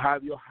 We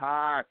have your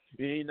heart.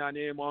 In the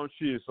name of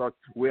Jesus.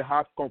 We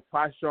have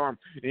compassion.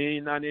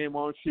 In the name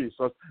of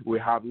Jesus. We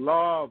have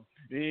love.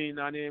 In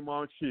the name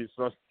of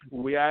Jesus,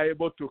 we are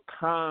able to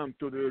come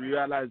to the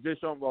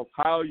realization of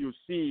how you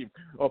see,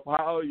 of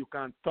how you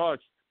can touch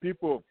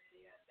people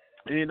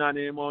In the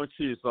name of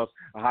Jesus,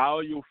 how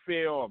you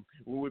fail,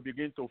 we will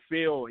begin to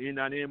fail in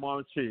the name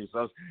of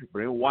Jesus.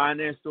 Bring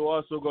oneness to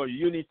us, oh God,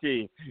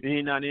 unity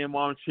in the name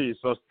of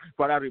Jesus.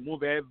 Father,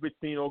 remove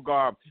everything, oh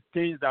God,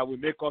 things that will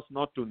make us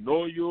not to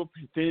know you,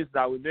 things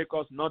that will make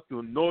us not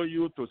to know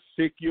you, to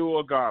seek you,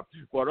 oh God,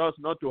 for us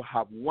not to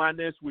have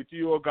oneness with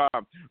you, oh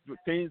God,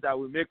 things that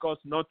will make us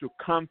not to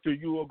come to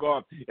you, oh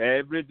God,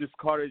 every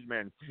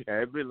discouragement,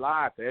 every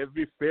lack,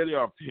 every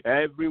failure,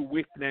 every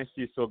weakness,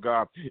 oh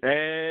God,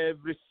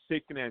 every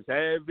sickness,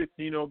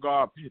 everything, oh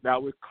God,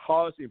 that will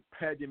cause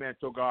impediment,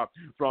 oh God,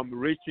 from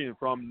reaching,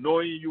 from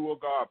knowing you, oh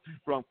God,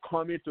 from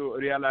coming to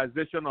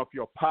realization of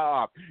your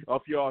power,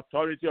 of your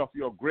authority, of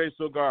your grace,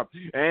 oh God.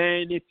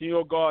 Anything,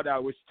 oh God,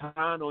 that will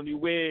stand on the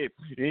way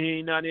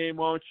in the name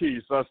of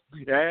Jesus.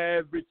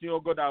 Everything, oh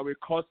God, that will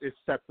cause a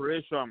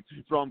separation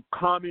from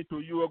coming to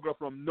you, oh God,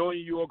 from knowing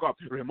you, oh God.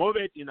 Remove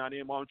it in the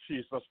name of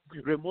Jesus.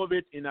 Remove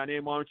it in the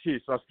name of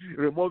Jesus.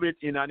 Remove it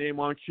in the name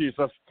of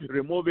Jesus.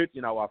 Remove it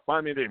in our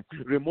family.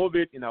 Remove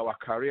it in our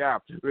career.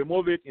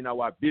 Remove it in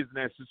our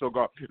businesses, oh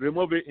God.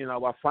 Remove it in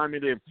our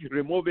family.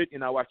 Remove it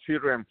in our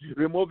children.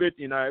 Remove it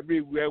in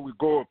everywhere we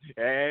go.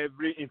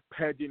 Every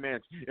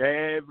impediment,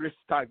 every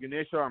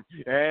stagnation,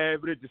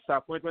 every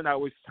disappointment that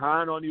we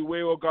stand on the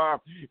way, oh God,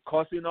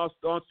 causing us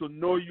not to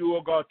know you,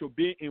 oh God, to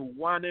be in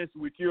oneness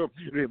with you.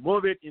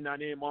 Remove it in the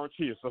name of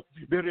Jesus.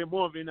 Be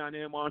removed in the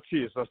name of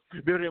Jesus.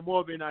 Be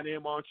removed in the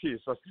name of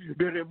Jesus.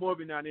 Be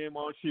removed in the name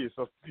of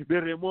Jesus. Be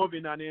removed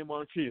in the name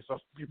of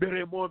Jesus. Be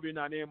removed in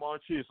the name of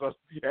Jesus.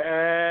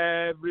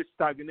 Every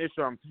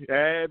stagnation,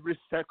 every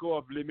circle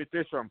of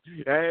limitation,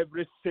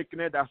 every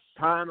sickness that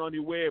stand on the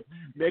way,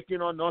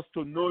 making us not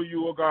to know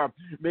you, oh God,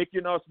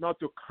 making us not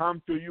to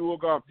come to you, oh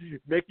God,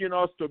 making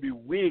us to be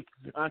weak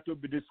and to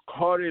be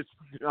discouraged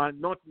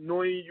and not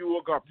knowing you,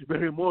 oh God, be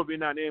removed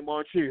in the name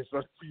of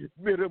Jesus.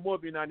 Be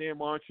removed in the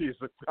name of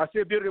Jesus. I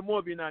say be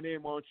removed in the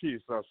name of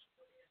Jesus.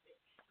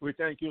 We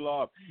thank you,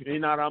 Lord.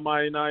 In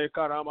Aramaina,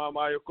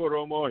 Karamama,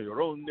 Koromo,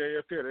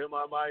 Yoronde,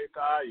 Kerema,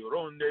 Maika,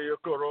 Yoronde,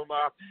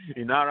 Yokoroma,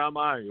 in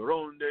Arama,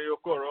 Yoronde,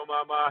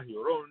 Yokoroma,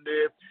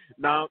 Yoronde.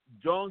 Now,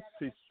 John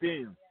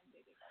 16,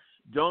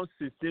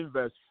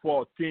 verse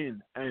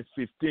 14 and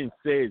 15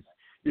 says,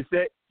 he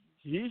said,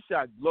 he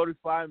shall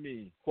glorify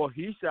me, for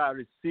he shall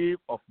receive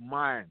of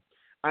mine,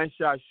 and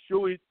shall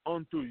show it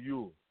unto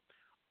you.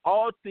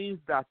 All things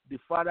that the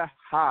Father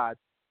had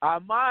are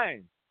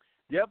mine.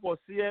 Therefore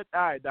saith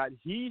I that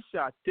he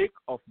shall take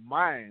of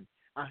mine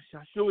and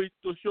shall show it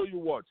to show you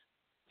what?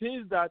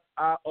 Things that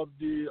are of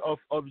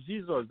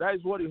Jesus. That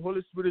is what the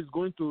Holy Spirit is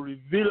going to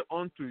reveal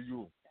unto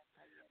you.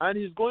 And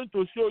he's going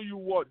to show you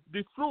what?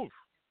 The truth.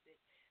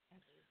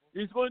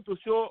 He's going to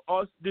show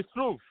us the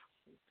truth.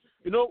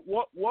 You know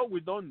what we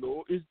don't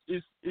know is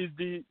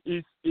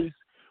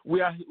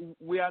we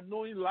are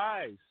knowing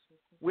lies.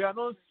 We are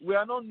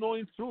not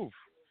knowing truth.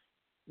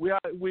 We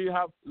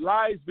have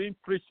lies being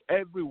preached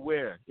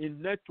everywhere,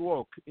 in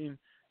network, in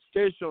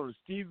stations,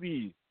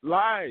 TV,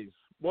 lies.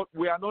 But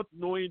we are not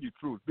knowing the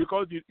truth,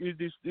 because it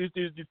is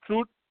the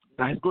truth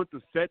that is going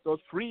to set us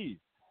free.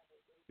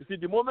 You see,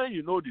 the moment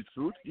you know the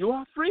truth, you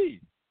are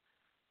free.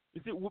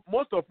 You see,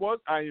 most of us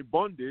are in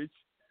bondage,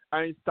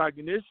 are in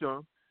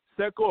stagnation,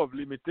 circle of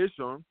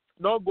limitation,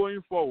 not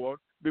going forward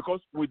because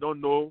we don't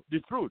know the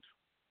truth.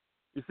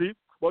 You see,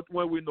 but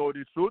when we know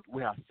the truth,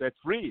 we are set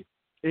free.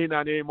 In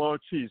the name of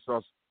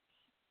Jesus.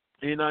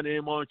 In the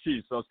name of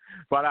Jesus.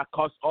 Father,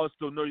 cause us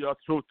to know your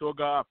truth, oh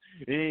God.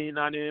 In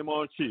the name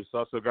of Jesus,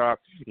 oh God.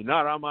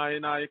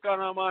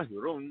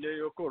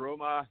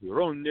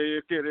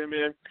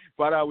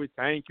 Father, we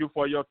thank you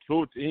for your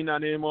truth in the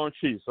name of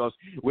Jesus.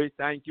 We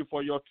thank you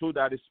for your truth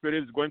that the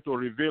Spirit is going to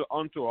reveal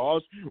unto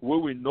us. We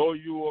will know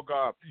you, oh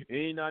God.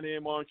 In the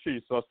name of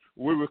Jesus,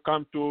 we will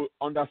come to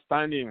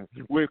understanding.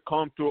 We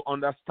come to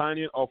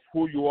understanding of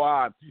who you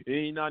are.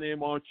 In the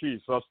name of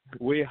Jesus,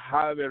 we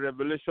have a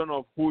revelation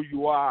of who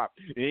you are.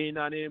 In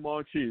the name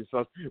of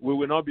Jesus, we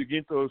will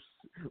begin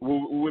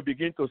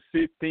to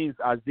see things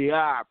as they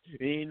are.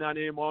 In the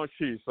name of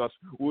Jesus,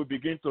 we will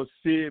begin to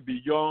see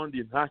beyond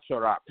the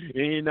natural.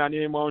 In the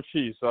name of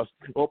Jesus,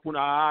 open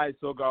our eyes,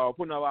 oh God,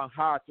 open our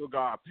hearts, oh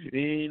God.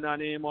 In the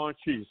name of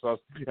Jesus,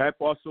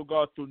 help us, oh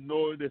God, to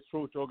know the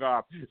truth, oh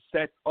God.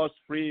 Set us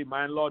free,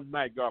 my Lord,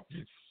 my God.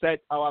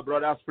 Set our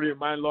brothers free,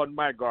 my Lord,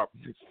 my God.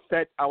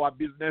 Set our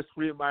business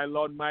free, my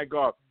Lord, my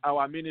God.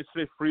 Our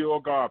ministry free, oh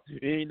God.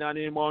 In the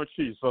name of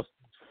Jesus.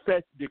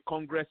 Set the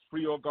Congress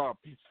free, oh God.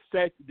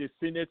 Set the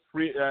Senate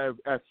free,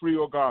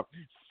 oh God.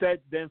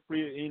 Set them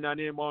free in the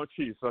name of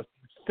Jesus.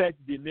 Set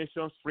the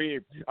nations free.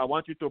 I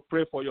want you to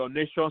pray for your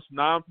nations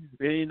now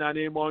in the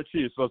name of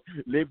Jesus.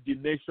 Leave the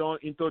nation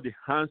into the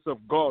hands of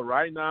God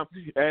right now.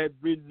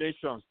 Every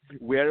nation,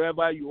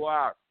 wherever you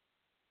are,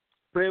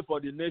 pray for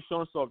the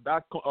nations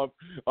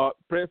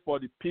pray for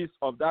the peace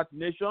of that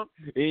nation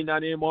in the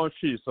name of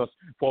Jesus.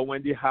 For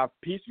when they have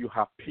peace, you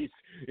have peace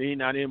in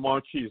the name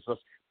of Jesus.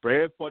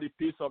 Pray for the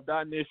peace of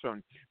that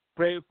nation.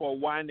 Pray for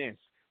oneness.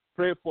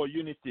 Pray for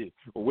unity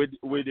with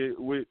the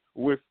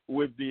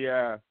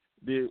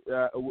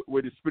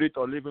with the Spirit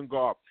of living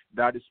God,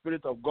 that the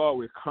Spirit of God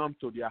will come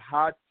to their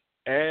heart.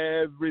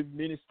 Every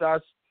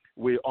ministers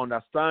will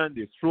understand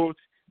the truth.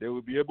 They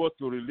will be able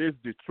to release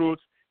the truth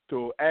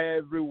to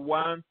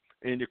everyone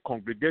in the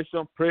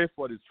congregation. Pray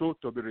for the truth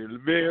to be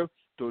revealed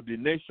to the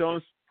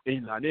nations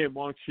in the name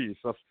of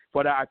Jesus.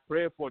 Father, I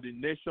pray for the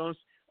nations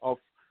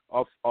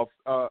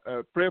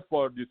pray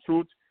for the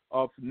truth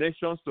of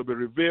nations to be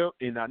revealed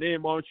in the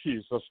name of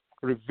Jesus.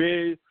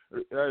 Reveal,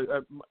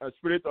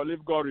 Spirit of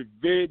living God,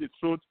 reveal the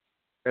truth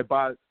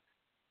about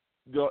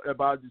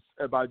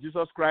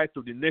Jesus Christ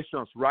to the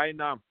nations right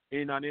now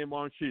in the name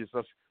of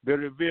Jesus. Be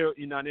revealed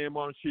in the name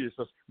of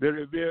Jesus. Be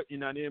revealed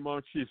in the name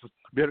of Jesus.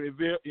 Be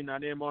revealed in the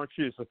name of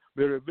Jesus.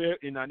 Be revealed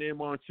in the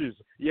name of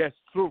Jesus. Yes,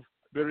 truth.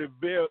 Be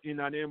revealed in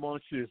the name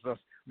of Jesus.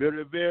 Be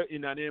revealed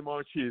in the name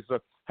of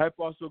Jesus. Help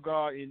us, O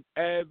God, in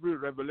every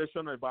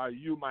revelation about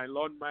you, my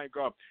Lord, my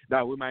God,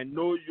 that we might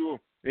know you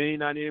in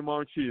the name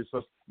of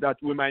Jesus. That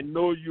we might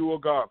know you, O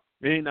God,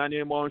 in the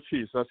name of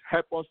Jesus.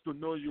 Help us to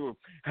know you.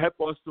 Help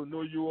us to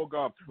know you, O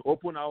God.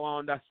 Open our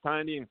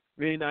understanding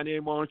in the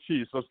name of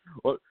Jesus.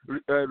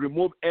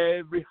 Remove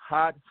every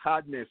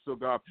hardness, O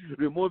God.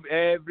 Remove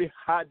every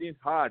hardened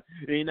heart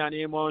in the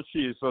name of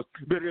Jesus.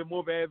 Be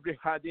remove every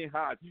hardened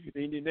heart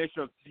in the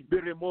nation. Be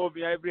remove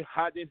every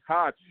hardened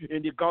heart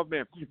in the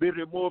government. Be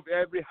remove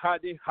every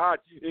hardened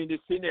heart in the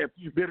Senate.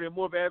 Be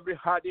remove every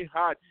hardened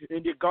heart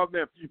in the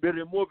government. Be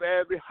remove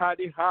every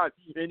hardened heart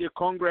in the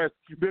Congress.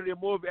 Be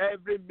remove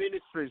every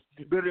ministry.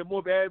 Be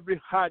remove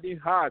every hardened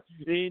heart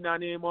in the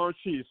name of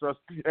Jesus.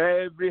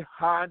 Every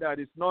heart that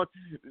is not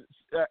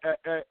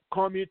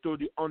coming to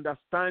the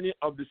understanding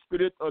of the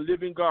Spirit of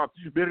living God,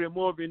 be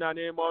removed in the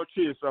name of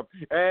Jesus.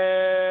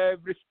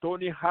 Every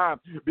stony heart,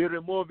 be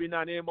removed in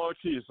the name of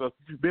Jesus.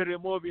 Be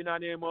removed in the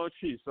name of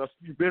Jesus.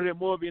 Be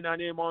removed in the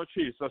name of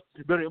Jesus.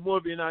 Be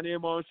removed in the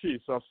name of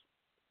Jesus.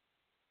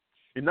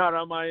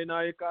 Inarama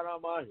ina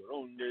ikarama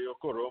yoronde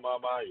yokoroma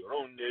ma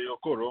yoronde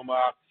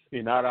yokoroma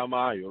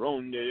inarama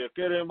yoronde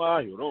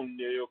yokerema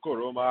yoronde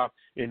yokoroma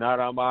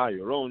inarama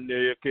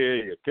yoronde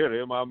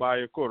yokerema ma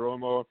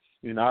yokoromo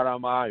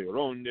inarama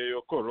yoronde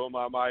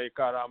yokoroma ma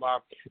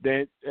ikarama.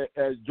 Then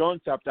John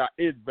chapter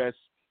 8 verse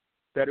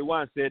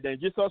 31 said, then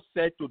Jesus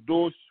said to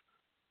those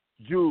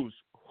Jews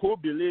who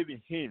believe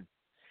in him,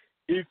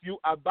 if you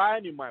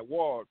abide in my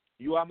word,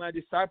 you are my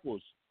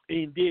disciples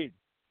indeed.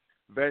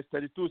 Verse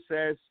 32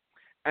 says,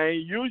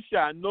 and you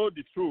shall know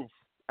the truth,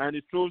 and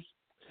the truth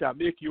shall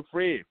make you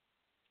free.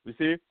 You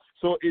see?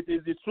 So it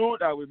is the truth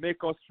that will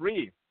make us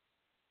free.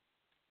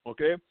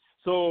 Okay?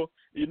 So,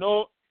 you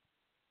know,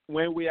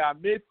 when we are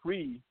made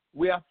free,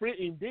 we are free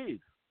indeed.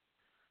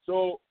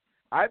 So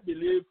I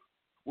believe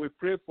we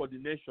pray for the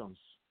nations.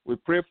 We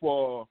pray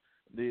for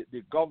the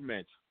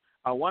government.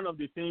 And one of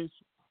the things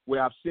we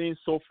have seen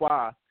so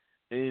far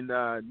in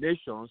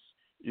nations,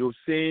 you've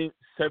seen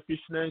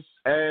selfishness,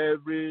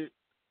 every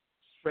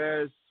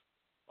sphere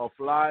of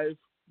life,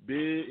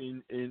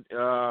 be in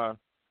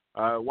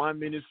one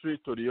ministry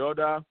to the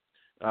other,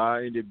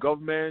 in the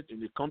government, in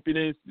the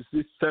companies. You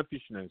see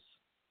selfishness.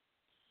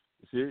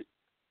 You see,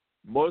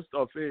 most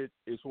of it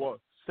is what?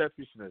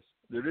 Selfishness.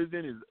 The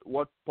reason is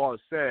what Paul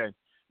said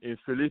in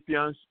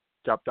Philippians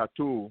chapter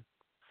 2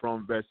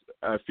 from verse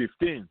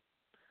 15.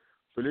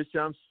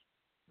 Philippians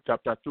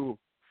chapter 2,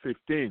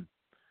 15.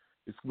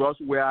 It's because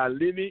we are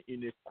living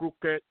in a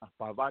crooked and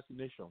perverse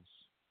nations.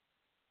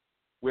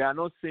 We are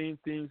not seeing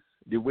things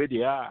the way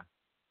they are.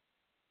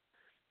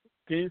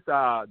 Things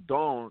are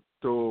done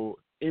to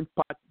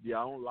impact their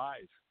own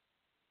life,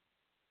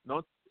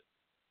 not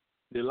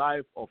the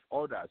life of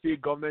others. See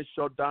government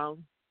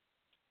shutdown.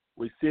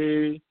 We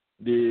see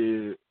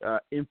the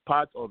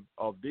impact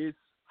of this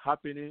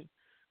happening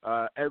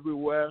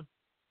everywhere.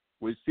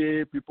 We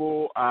see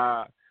people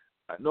are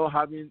not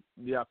having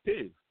their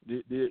pay.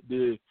 They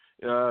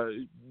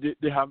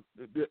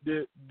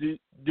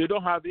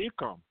don't have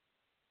income.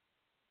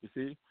 You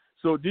see,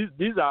 so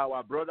these are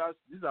our brothers.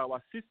 These are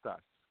our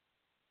sisters.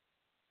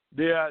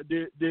 They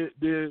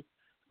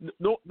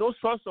no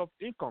source of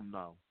income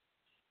now.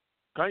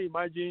 Can you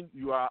imagine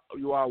you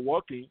are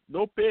working,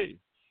 no pay?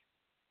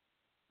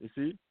 You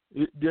see,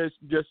 there's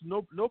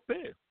no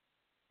pay.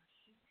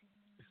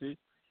 You see,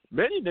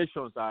 many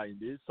nations are in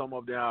this. Some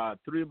of them are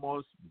 3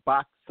 months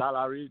back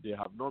salary. They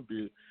have not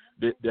been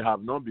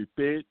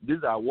paid.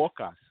 These are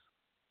workers.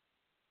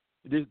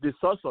 The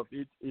source of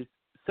it is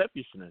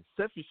selfishness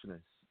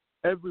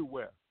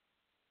everywhere.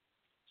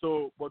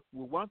 So, but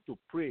we want to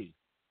pray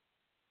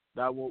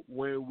that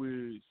when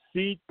we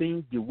see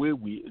things the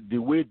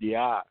way they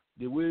are,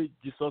 the way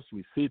Jesus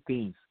will see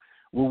things,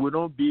 we will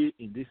not be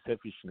in this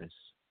selfishness.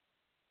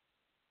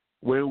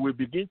 When we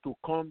begin to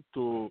come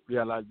to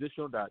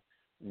realization that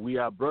we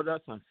are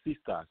brothers and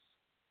sisters,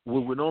 we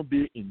will not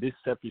be in this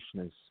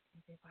selfishness.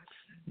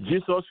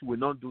 Jesus will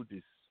not do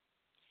this.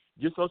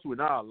 Jesus will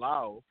not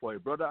allow for a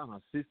brother and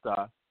a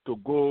sister to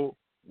go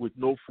with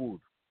no food.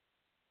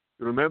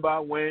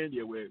 Remember when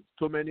there were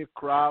so many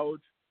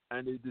crowds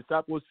and the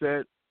disciples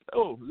said,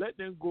 oh, let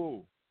them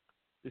go.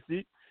 You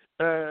see,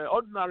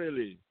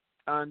 ordinarily,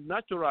 And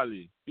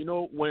naturally,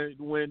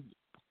 when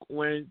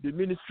the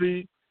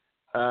ministry,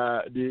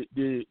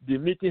 the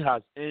meeting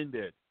has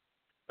ended,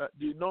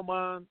 the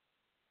normal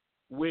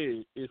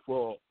way is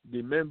for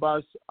the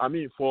members,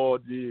 for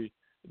the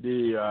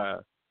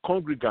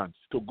congregants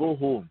to go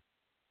home.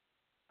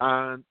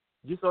 And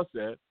Jesus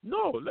said,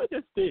 no, let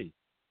them stay.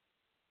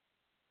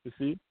 You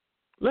see,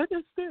 let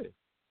them stay.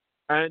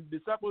 And the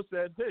disciples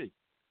said, hey,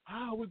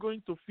 how are we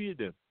going to feed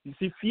them? You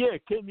see, fear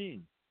came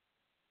in.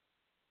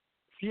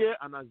 Fear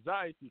and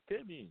anxiety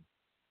came in.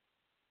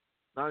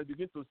 Now you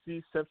begin to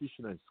see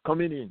selfishness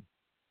coming in.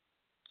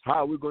 How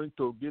are we going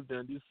to give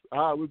them this?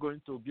 How are we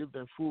going to give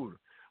them food?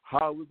 How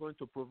are we going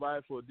to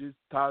provide for these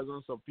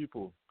thousands of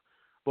people?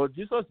 But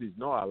Jesus did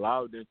not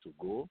allow them to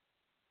go.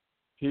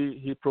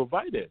 He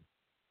provided.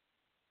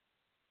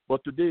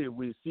 But today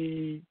we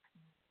see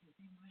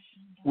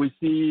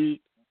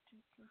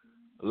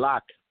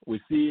lack.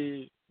 We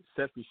see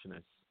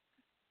selfishness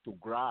to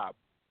grab.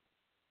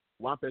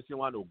 One person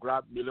wants to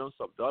grab millions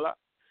of dollars.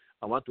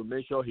 I want to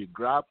make sure he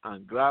grab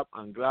and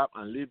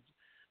leave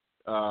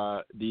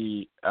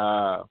the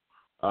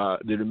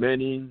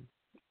remaining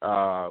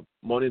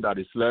money that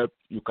is left.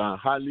 You can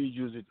hardly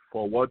use it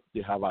for what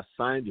they have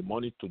assigned the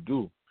money to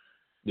do.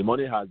 The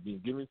money has been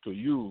given to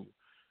you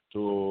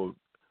to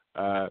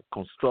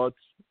construct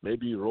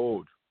maybe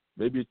road,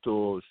 maybe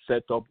to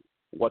set up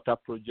water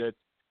project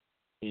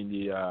in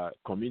the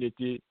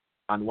community,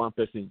 and one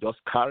person just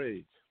carry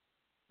it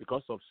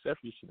because of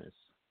selfishness.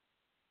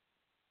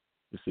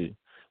 You see,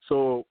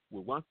 so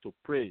we want to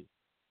pray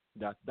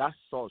that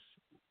source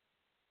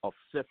of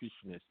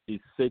selfishness is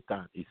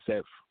Satan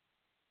himself.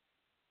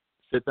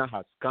 Satan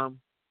has come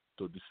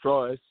to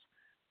destroy us.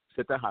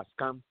 Satan has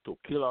come to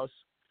kill us,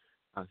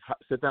 and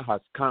Satan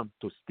has come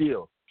to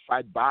steal,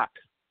 fight back.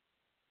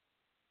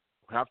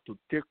 We have to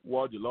take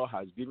what the Lord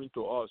has given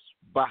to us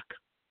back.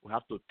 We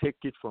have to take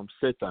it from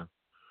Satan.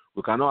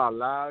 We cannot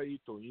allow it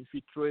to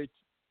infiltrate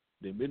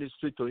the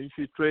ministry, to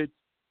infiltrate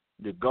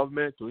the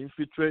government, to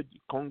infiltrate the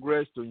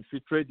Congress, to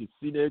infiltrate the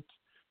Senate,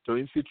 to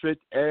infiltrate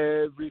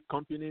every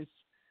company,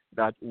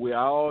 that we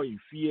are all in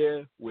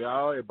fear. We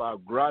are all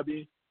about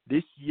grabbing.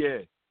 This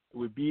year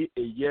will be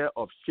a year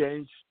of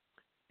change,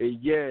 a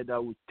year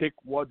that will take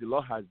what the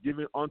Lord has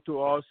given unto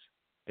us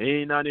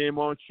in the name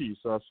of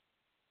Jesus.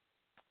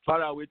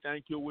 Father, we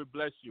thank you. We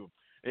bless you.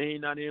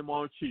 In the name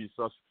of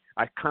Jesus,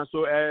 I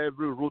cancel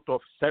every root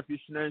of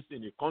selfishness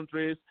in the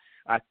countries.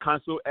 I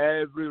cancel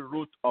every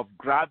root of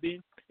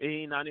grabbing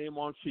in the name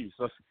of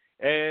Jesus.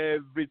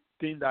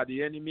 Everything that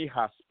the enemy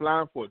has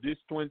planned for this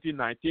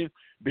 2019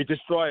 be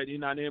destroyed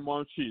in the name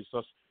of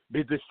Jesus.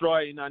 Be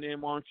destroyed in the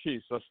name of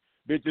Jesus.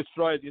 Be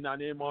destroyed in the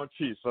name of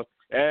Jesus.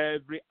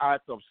 Every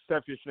act of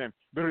selfishness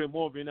be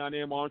removed in the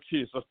name of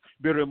Jesus.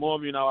 Be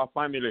removed in our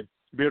family.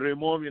 Be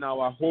removed in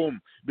our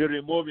home. Be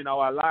removed in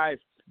our life.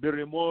 Be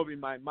removed in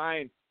my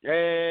mind.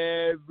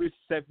 Every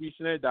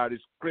selfishness that is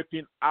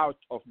creeping out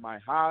of my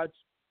heart,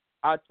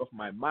 out of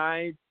my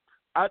mind,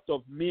 out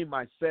of me,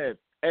 myself,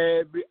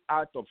 every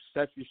act of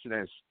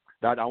selfishness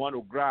that I want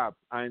to grab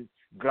and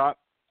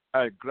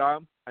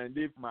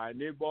leave my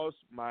neighbors,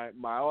 my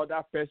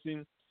other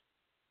person,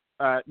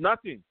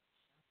 nothing.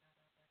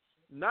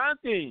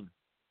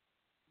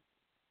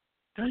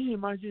 Can you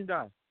imagine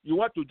that? You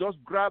want to just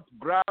grab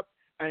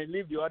and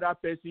leave the other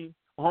person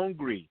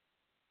hungry.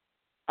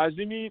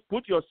 Assuming,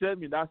 put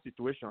yourself in that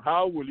situation,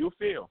 how will you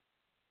feel?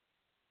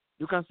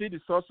 You can see the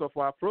source of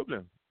our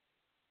problem.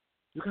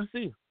 You can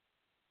see.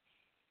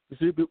 You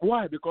see,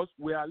 why? Because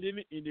we are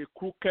living in a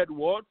crooked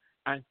world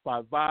and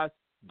perverse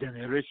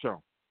generation.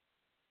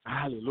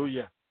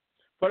 Hallelujah.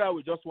 Father,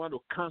 we just want to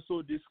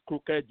cancel this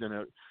crooked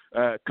mind,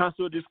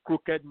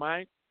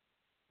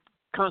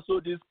 cancel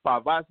this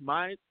perverse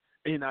mind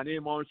in the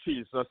name of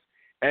Jesus.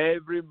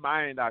 Every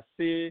mind that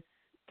says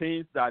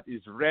things that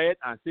is red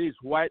and says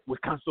white, we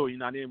cancel in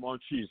the name of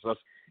Jesus.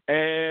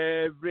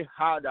 Every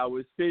heart that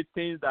will say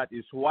things that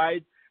is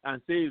white and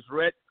say it's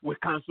red, we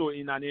cancel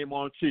in the name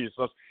of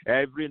Jesus.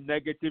 Every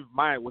negative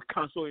mind, we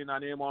cancel in the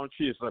name of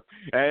Jesus.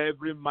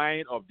 Every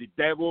mind of the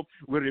devil,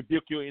 we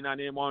rebuke you in the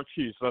name of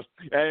Jesus.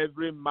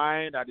 Every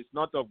mind that is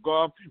not of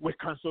God, we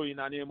cancel in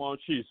the name of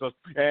Jesus.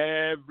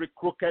 Every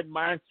crooked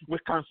mind, we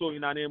cancel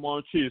in the name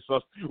of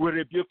Jesus. We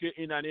rebuke you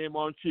in the name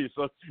of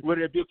Jesus. We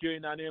rebuke you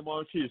in the name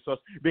of Jesus.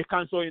 We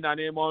cancel in the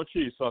name of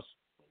Jesus.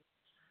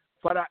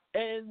 Father,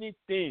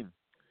 anything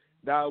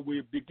that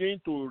will begin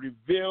to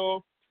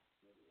reveal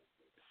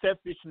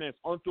selfishness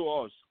unto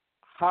us,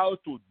 how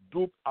to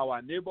dupe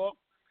our neighbor,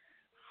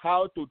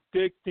 how to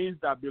take things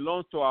that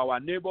belong to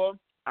our neighbor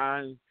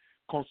and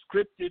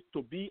conscript it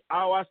to be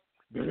ours,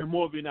 be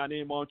removed in the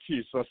name of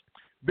Jesus.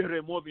 Be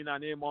removed in the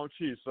name of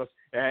Jesus.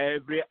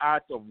 Every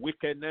act of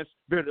wickedness,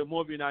 be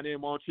removed in the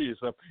name of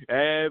Jesus.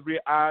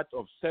 Every act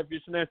of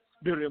selfishness,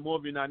 be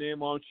removed in the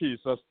name of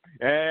Jesus.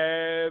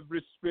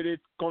 every spirit,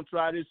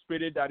 contrary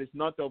spirit that is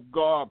not of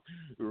God,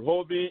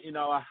 hovering in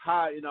our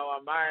heart, in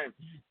our mind,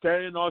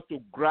 telling us to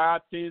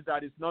grab things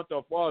that is not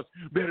of us,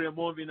 be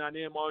removed in the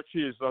name of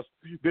Jesus.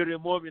 Be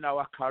removed in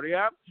our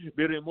career,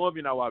 be removed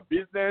in our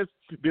business,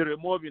 be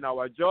removed in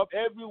our job.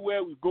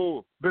 Everywhere we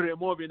go, be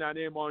removed in the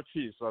name of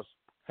Jesus.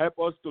 Help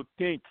us to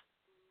think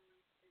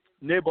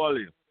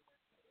neighborly.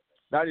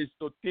 That is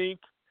to think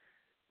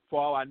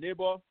for our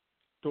neighbor,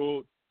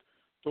 to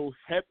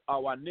help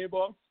our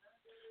neighbor,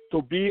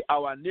 to be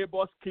our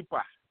neighbor's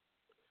keeper,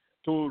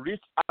 to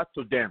reach out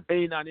to them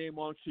in the name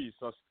of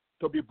Jesus,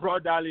 to be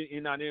brotherly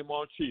in the name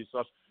of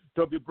Jesus,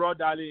 to be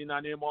brotherly in the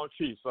name of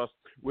Jesus.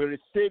 We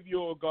receive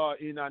you, O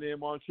God, in the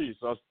name of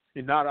Jesus.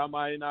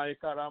 Inarama ina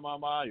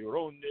ikaramama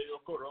yoronde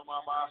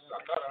yokoromama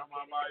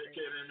sakaramama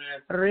ikereme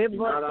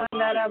Rebo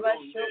sandara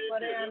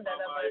bashokore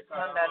andara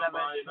basandara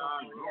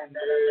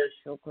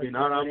bashokore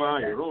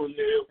inarama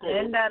yoronde yokoromama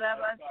endara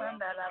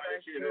basandara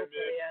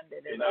bashokore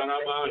andara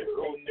inarama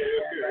yoronde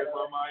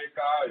yokoromama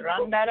ika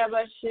randara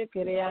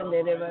bashokore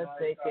andara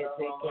baseke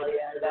tekere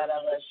andara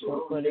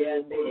bashokore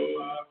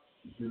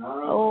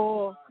andara.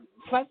 Oh,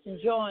 First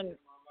John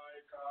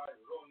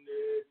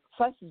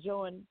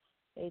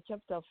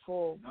chapter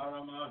 4,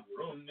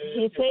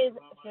 he says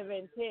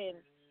 17,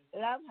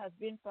 love has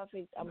been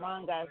perfect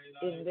among us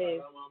in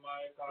this,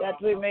 that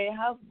we may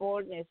have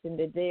boldness in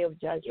the day of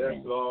judgment.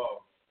 Yes,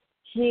 Lord.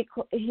 He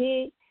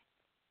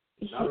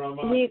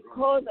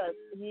calls us,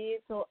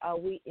 so are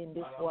we in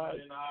this world.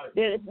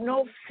 There is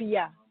no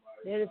fear.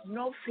 There is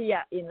no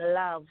fear in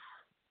love.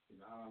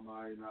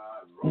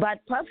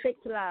 But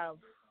perfect love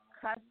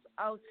casts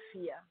out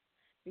fear,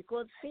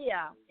 because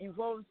fear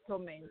involves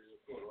torment.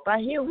 But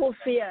he who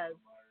fears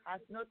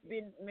has not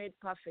been made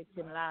perfect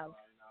in love.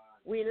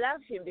 We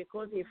love him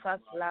because he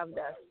first loved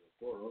us.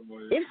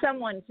 If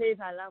someone says,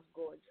 I love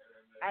God,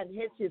 and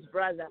hates his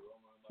brother,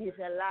 he's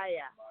a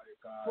liar.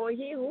 For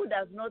he who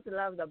does not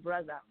love the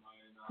brother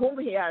whom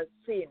he has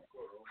seen,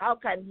 how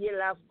can he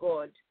love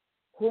God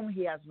whom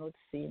he has not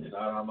seen?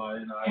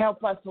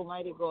 Help us,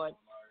 Almighty God,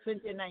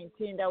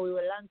 2019, that we will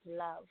learn to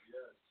love.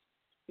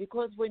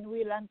 Because when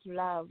we learn to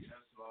love,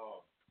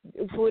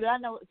 if we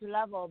learn to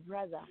love our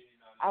brother,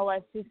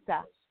 our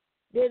sister,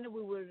 then we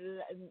will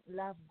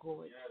love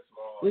God.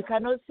 We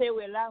cannot say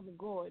we love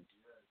God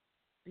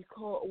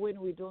because when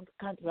we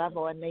can't love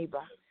our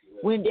neighbor,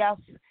 when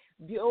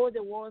all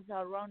the walls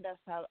around us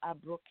are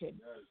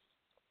broken,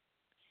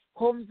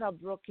 homes are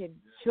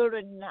broken,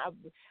 children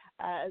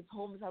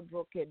homes are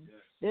broken.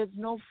 There's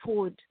no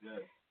food.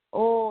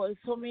 Oh,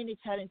 so many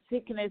challenges,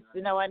 sickness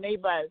in our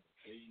neighbors,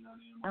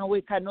 and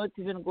we cannot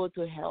even go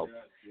to help.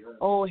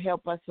 Oh,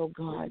 help us, oh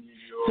God,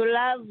 to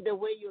love the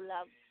way you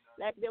love.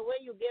 Like the way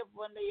you gave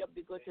one day your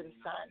begotten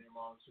Son.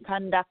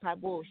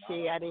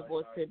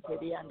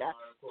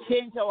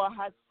 Change our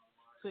hearts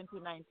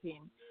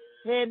 2019.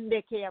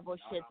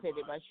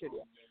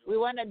 We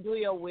want to do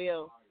your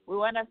will. We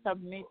want to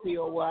submit to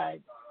your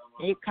word.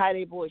 This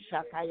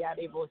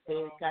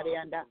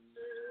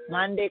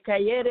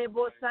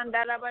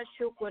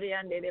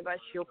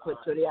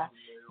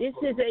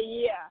is a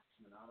year.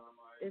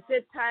 It's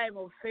a time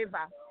of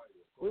favor.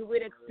 We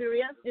will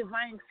experience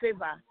divine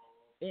favor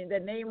in the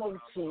name of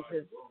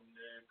Jesus.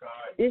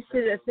 This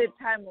is a set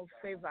time of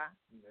favor.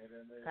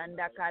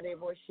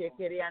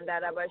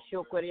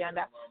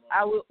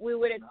 We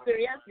will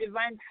experience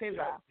divine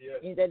favor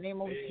in the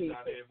name of Jesus.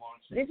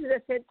 This is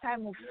a set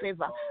time of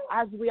favor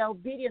as we are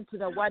obedient to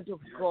the word of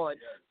God.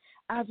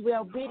 As we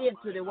are obedient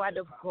to the word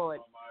of God.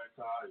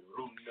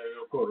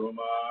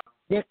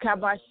 It's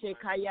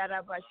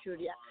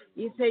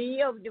a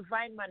year of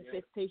divine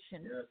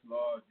manifestation.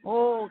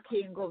 Oh,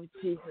 King of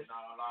Jesus.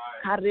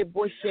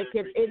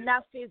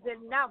 Enough is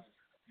enough.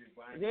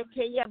 We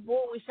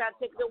shall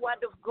take the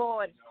word of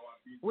God.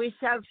 We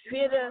shall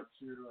feel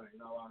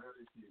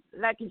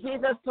like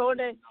Jesus told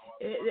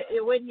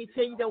when he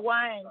changed the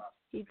wine.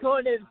 He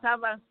told his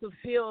servants to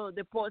fill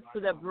the pots to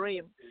the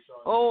brim.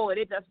 Oh,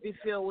 let us be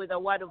filled with the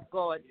word of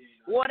God.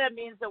 Water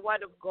means the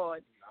word of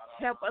God.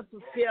 Help us to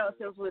fill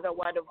ourselves with the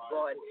word of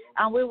God.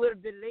 And we will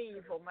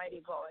believe,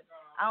 Almighty God.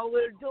 And we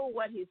will do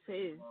what he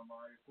says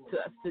to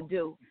us to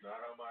do.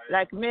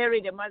 Like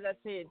Mary, the mother,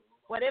 said,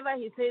 whatever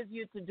he says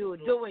you to do,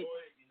 do it.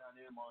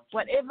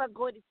 Whatever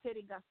God is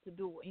telling us to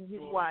do in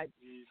his word,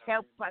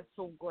 help us,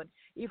 oh God.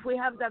 If we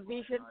have the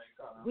vision,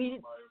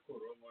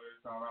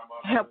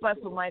 help us,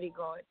 Almighty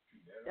God,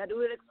 that we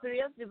will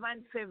experience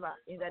divine favor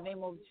in the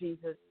name of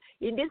Jesus.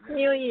 In this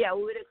new year,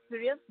 we will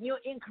experience new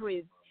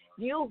increase,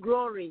 new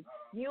glory,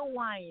 new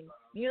wine,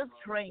 new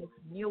strength,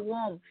 new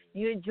warmth,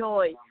 new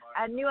joy,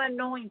 and new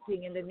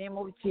anointing in the name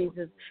of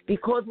Jesus,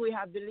 because we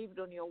have believed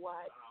on your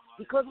word,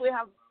 because we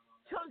have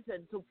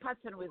chosen to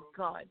partner with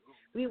God.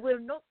 We will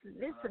not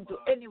listen to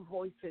any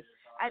voices,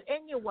 and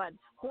anyone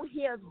who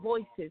hears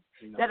voices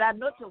that are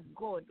not of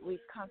God, we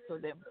cancel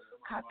them.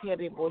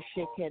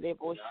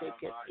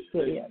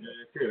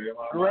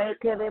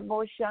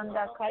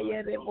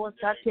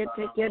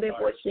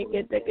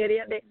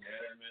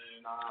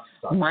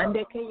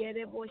 Mande ke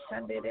yere bo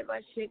shande de ba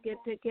sheke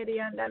tekeri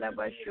andala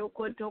ba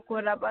shoko toko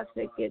la ba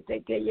seke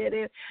teke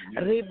yere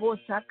ribo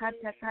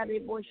sakata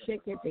karibo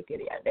sheke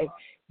tekeri ande.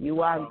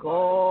 You are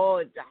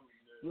God.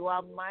 You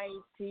are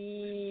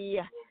mighty.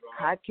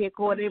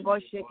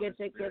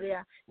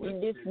 In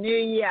this new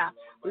year,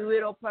 we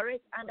will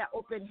operate under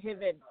open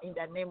heaven in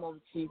the name of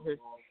Jesus.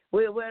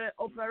 We will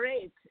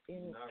operate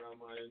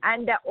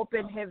under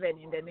open heaven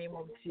in the name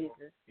of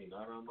Jesus.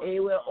 We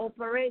will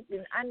operate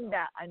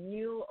under a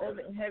new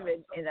open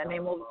heaven in the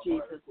name of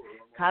Jesus.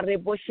 We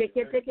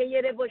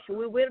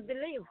will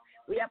believe.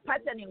 We are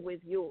partnering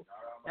with you.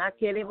 We are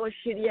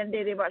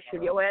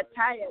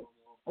tired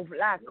of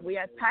lack. We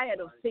are tired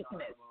of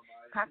sickness.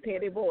 And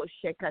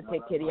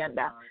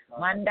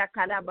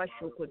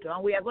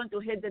we are going to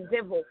hit the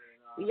devil.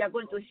 We are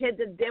going to hit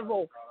the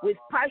devil with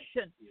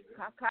passion.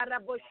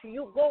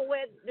 You go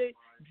where the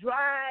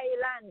dry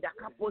land,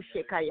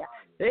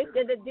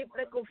 the deep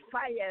lake of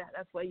fire,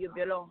 that's where you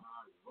belong.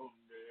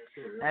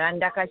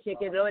 And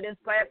Lord,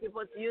 inspire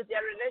people to use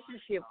their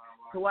relationship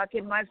to work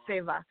in my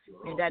favor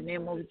in the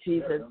name of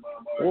Jesus.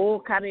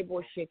 Oh,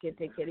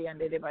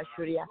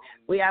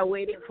 we are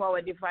waiting for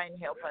our divine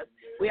helpers.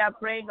 We are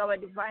praying our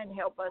divine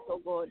helpers, oh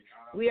God.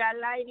 We are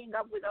lining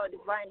up with our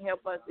divine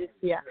helpers this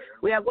year.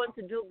 We are going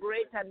to do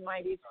great and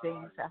mighty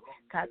things.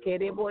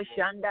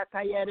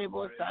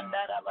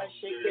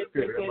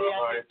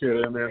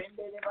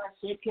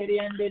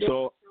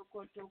 So,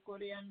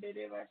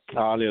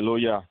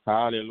 hallelujah,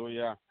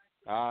 hallelujah,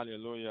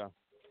 hallelujah.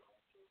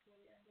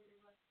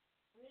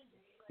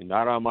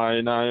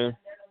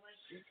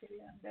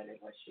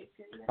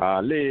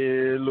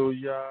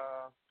 Hallelujah,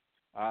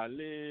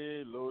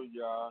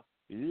 hallelujah.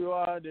 You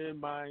are the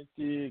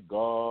mighty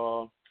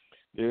God.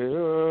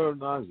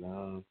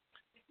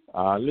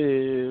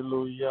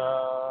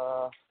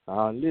 Hallelujah,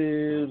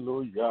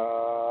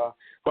 hallelujah.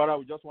 Father,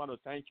 we just want to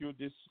thank you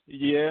this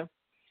year.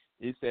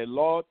 It's a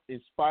Lord,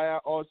 inspire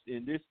us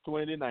in this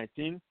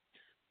 2019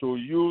 to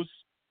use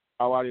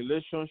our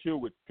relationship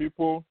with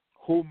people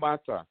who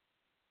matter.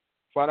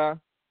 Father,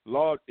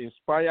 Lord,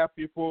 inspire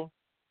people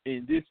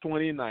in this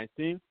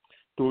 2019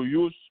 to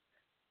use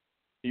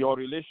your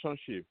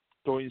relationship,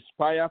 to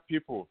inspire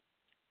people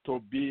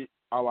to be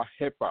our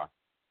helper,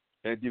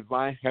 a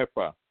divine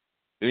helper,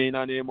 in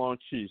the name of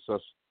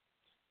Jesus.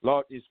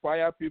 Lord,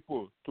 inspire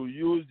people to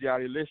use their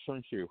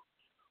relationship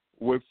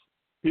with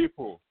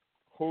people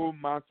who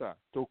matter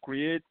to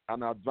create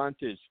an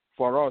advantage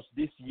for us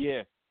this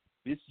year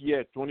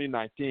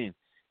 2019,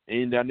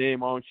 in the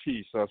name of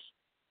Jesus.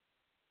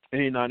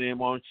 In the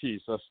name of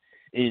Jesus.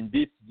 In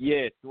this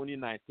year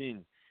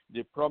 2019,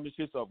 the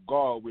promises of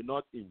God will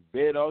not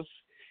invade us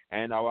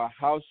and our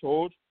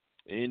household,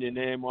 in the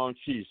name of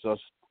Jesus.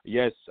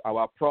 Yes,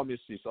 our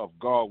promises of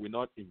God will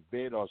not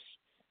invade us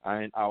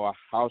and our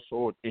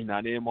household, in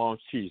the name of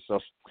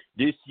Jesus.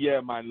 This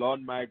year, my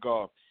Lord, my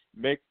God,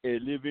 make a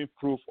living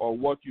proof of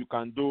what you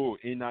can do,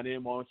 in the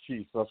name of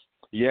Jesus.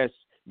 Yes,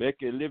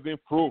 make a living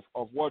proof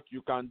of what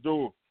you can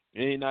do,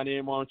 in the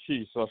name of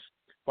Jesus.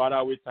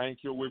 Father, we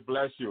thank you, we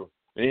bless you,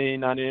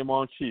 in the name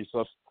of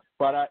Jesus.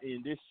 Father,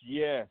 in this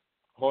year,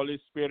 Holy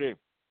Spirit,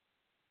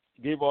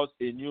 give us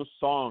a new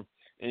song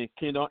in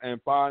Kingdom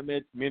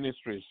Empowerment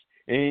Ministries,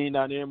 in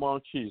the name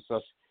of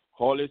Jesus.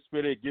 Holy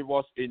Spirit, give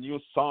us a new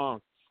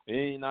song,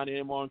 in the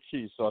name of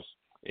Jesus,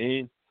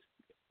 in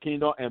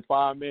Kingdom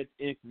Empowerment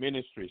Inc.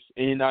 Ministries,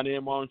 in the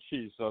name of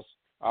Jesus.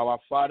 Our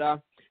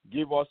Father,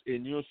 give us a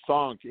new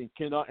song in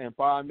Kingdom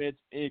Empowerment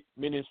Inc.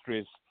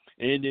 Ministries,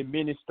 in the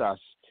ministers,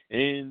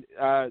 in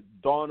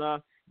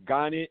Donna,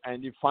 Ghani,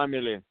 and the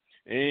family,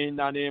 in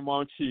the name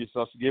of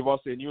Jesus. Give us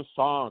a new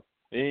song,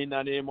 in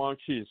the name of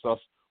Jesus.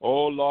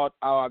 Oh Lord,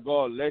 our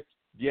God, let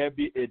there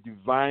be a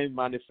divine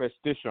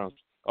manifestation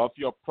of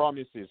your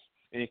promises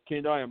in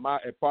Kingdom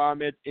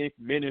Empowerment Inc.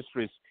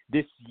 Ministries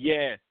this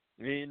year,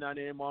 in the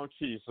name of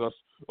Jesus.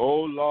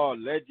 Oh Lord,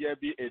 let there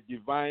be a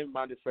divine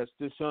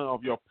manifestation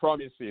of your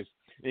promises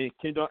in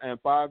Kingdom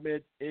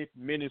Empowerment Inc.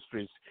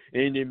 Ministries,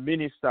 in the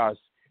ministers,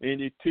 in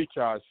the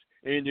teachers,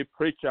 in the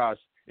preachers,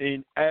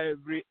 in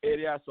every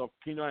areas of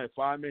Kingdom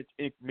Empowerment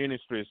Inc.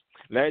 Ministries.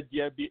 Let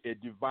there be a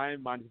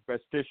divine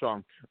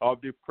manifestation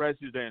of the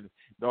President,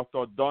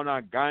 Dr.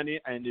 Donna Ghani,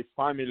 and the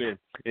family,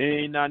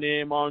 in the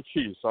name of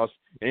Jesus,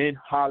 in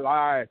her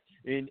life,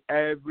 in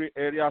every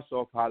areas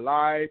of her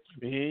life,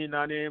 in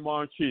the name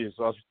of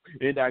Jesus,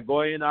 in the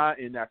going out,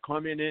 in the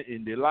coming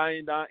in the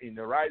lying down, in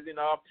the rising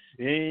up,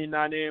 in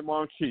the name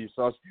of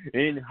Jesus,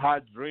 in her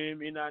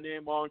dream, in the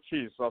name of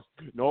Jesus.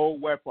 No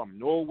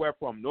weapon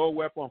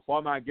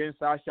formed against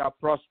her shall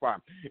prosper,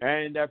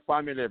 and the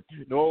family,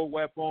 no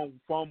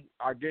weapon formed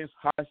against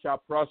her shall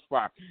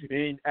prosper,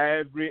 in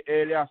every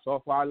areas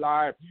of her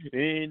life,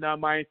 in the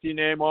mighty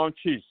name of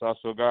Jesus.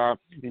 O God,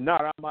 in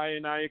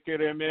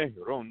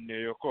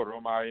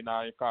Roma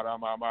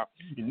karamama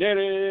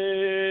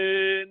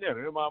nere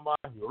mama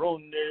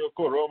ronne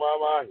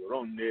koroma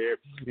ronne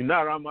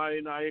inarama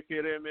ina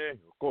kereme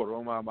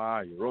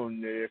koroma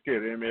ronne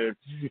kereme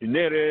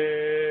nere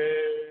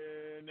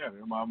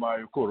Mama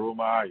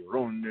Yokoroma,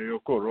 Yoronde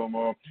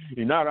Yokoromo,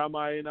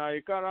 Inarama Ina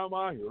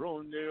Ikarama,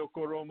 Yoronde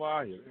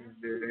Yokoroma,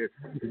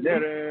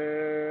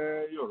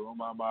 Nere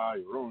Yoromama,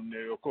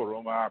 Yoronde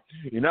Yokoroma,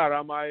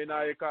 Inarama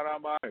Ina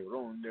Ikarama,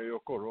 Yoronde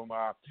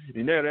Yokoroma,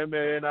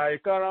 Inereme Ina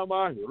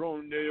Ikarama,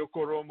 Yoronde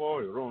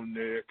Yokoromo,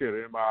 Yoronde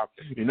Kerema,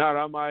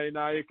 Inarama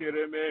Ina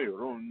Ikereme,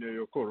 Yoronde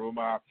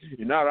Yokoroma,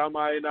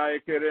 Inarama Ina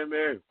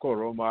Ikereme,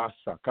 Koroma,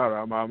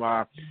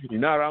 Sakaramama,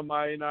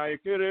 Inarama Ina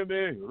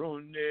Ikereme,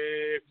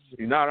 Yoronde,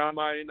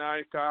 Inarama Ina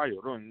Ika,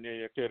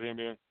 Yoronde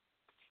Kereme.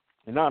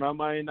 Now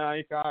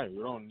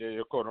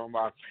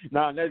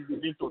let's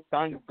begin to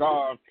thank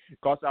God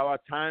because our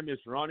time is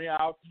running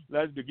out.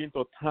 Let's begin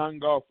to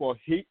thank God for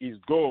He is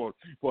good,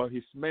 for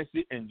His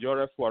mercy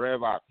endureth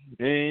forever.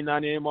 In the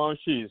name of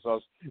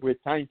Jesus, we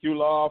thank you,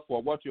 Lord,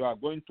 for what you are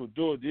going to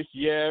do this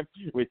year.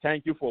 We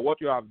thank you for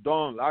what you have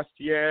done last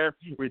year.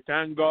 We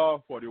thank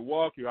God for the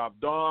work you have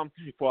done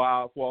for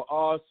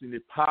us in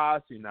the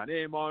past. In the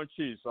name of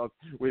Jesus,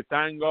 we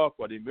thank God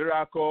for the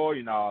miracle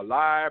in our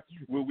life.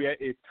 We were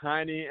a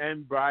tiny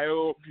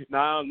embryo.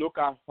 Now look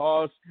at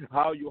us,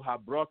 how you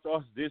have brought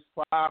us this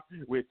far.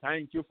 We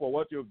thank you for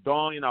what you've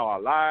done in our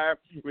life.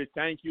 We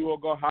thank you, oh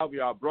God, how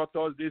you have brought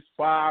us this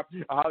far,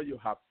 how you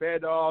have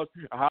fed us,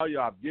 how you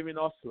have given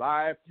us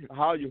life,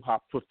 how you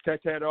have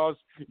protected us.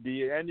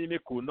 The enemy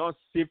could not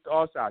sift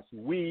us as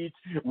wheat.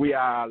 We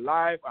are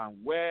alive and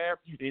well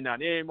in the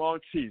name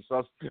of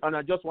Jesus. And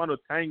I just want to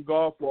thank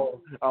God for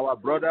our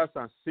brothers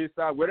and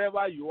sisters.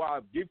 Wherever you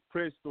are, give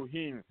praise to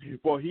Him,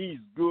 for He is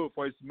good,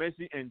 for His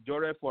mercy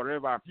endureth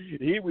forever.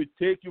 He will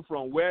take you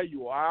from where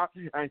you are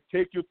and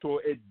take you to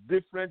a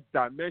different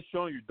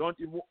dimension you don't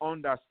even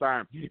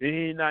understand.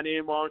 In the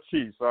name of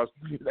Jesus,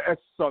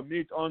 let's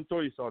submit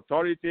unto His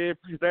authority.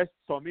 Let's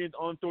submit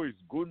unto His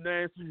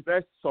goodness.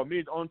 Let's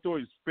submit unto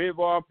His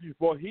favor,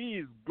 for He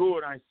is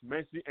good and His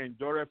mercy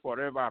endureth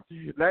forever.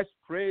 Let's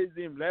praise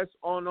Him. Let's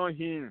honor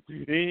Him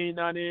in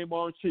the name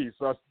of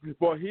Jesus,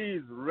 for He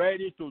is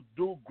ready to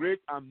do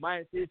great and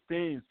mighty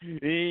things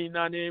in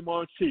the name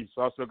of Jesus.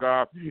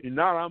 God,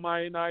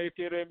 Inarama ina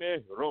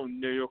ikereme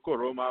ronde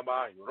yokoroma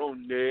ma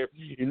ronde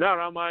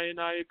Inarama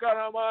ina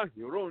ikarama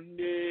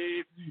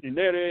ronde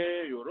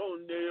Inere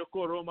yoronde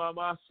yokoroma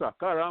ma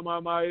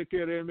sakarama ma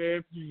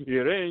ikereme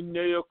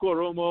Irene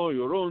yokoromo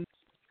yoronde